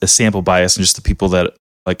been a sample bias and just the people that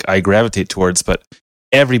I gravitate towards, but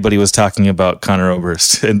everybody was talking about Conor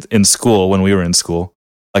Oberst in school when we were in school.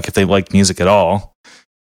 If they liked music at all,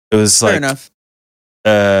 it was fair enough.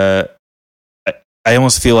 I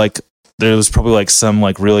almost feel like there was probably some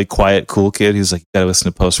really quiet, cool kid who's you gotta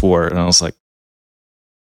listen to post-war, and I was like,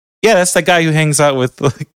 yeah, that's the guy who hangs out with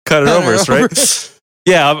Conor Oberst, right?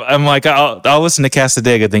 Yeah, I'm I'll listen to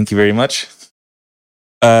Casadega, thank you very much.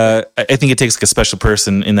 I think it takes a special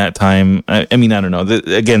person in that time. I mean, I don't know.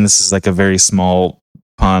 Again, this is a very small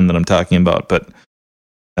pond that I'm talking about, but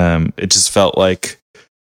it just felt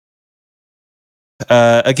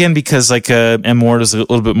again, because M Ward is a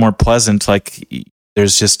little bit more pleasant.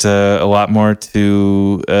 There's just a lot more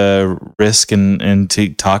to risk and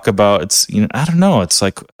to talk about. It's I don't know. It's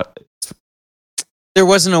there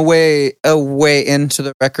wasn't a way into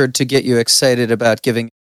the record to get you excited about giving.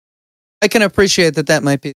 I can appreciate that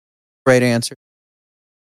might be the right answer.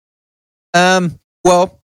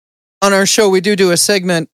 Well, on our show we do a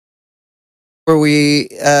segment where we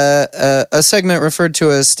a segment referred to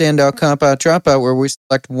as Standout, Comp Out, Dropout, where we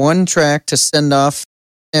select one track to send off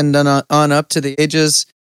and on up to the ages,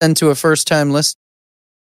 send to a first-time listener,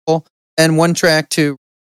 and one track to.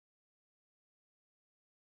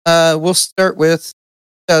 We'll start with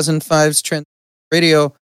 2005's Transistor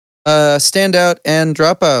Radio, Standout and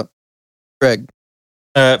Dropout. Greg.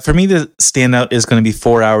 For me, the standout is going to be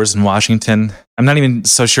 4 Hours in Washington. I'm not even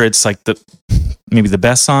so sure it's maybe the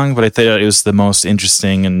best song, but I thought it was the most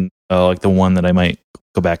interesting and the one that I might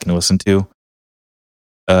go back and listen to.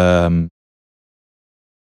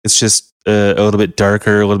 It's just a little bit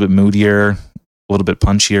darker, a little bit moodier, a little bit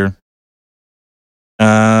punchier.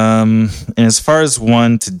 And as far as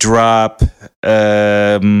one to drop,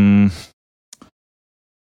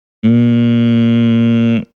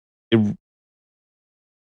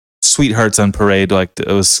 Sweethearts on Parade, it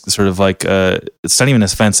was sort of it's not even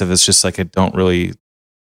offensive. It's just I don't really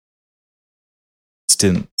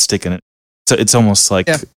didn't stick in it. So it's almost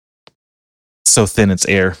so thin it's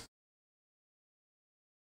air.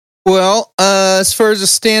 Well, as far as a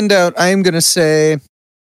standout, I'm going to say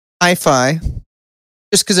Hi-Fi,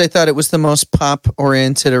 just because I thought it was the most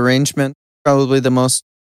pop-oriented arrangement, probably the most.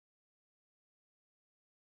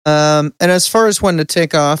 And as far as one to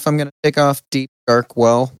take off, I'm going to take off Deep Dark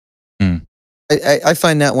Well. I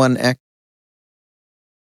find that one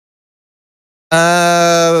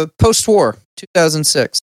post-war,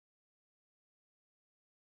 2006.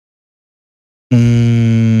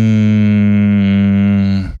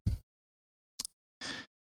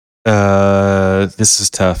 This is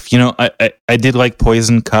tough. I did like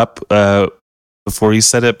Poison Cup before you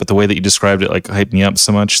said it, but the way that you described it hyped me up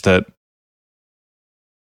so much that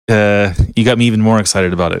you got me even more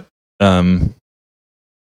excited about it.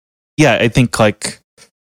 Yeah, I think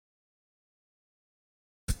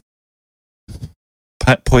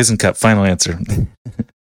Poison Cup, final answer.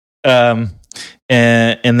 And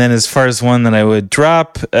then as far as one that I would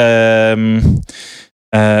drop, I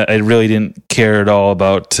really didn't care at all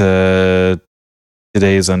about Today's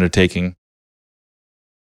Undertaking.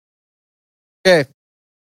 Okay.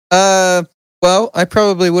 Well, I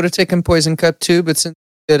probably would have taken Poison Cup too, but since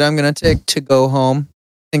I did, I'm going to take To Go Home. I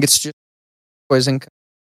think it's just Poison Cup.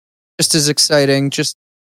 Just as exciting, just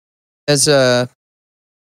as just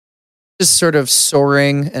sort of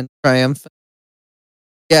soaring and triumphant.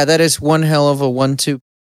 Yeah, that is one hell of a 1-2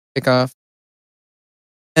 take off.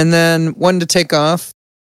 And then one to take off.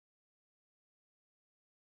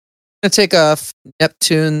 I'm going to take off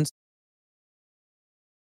Neptune's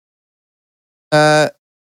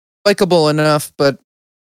likable enough, but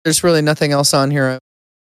there's really nothing else on here.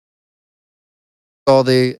 All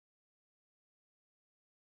the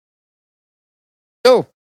So,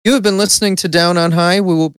 you have been listening to Down on High.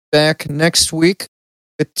 We will be back next week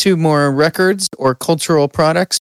with 2 more records or cultural products.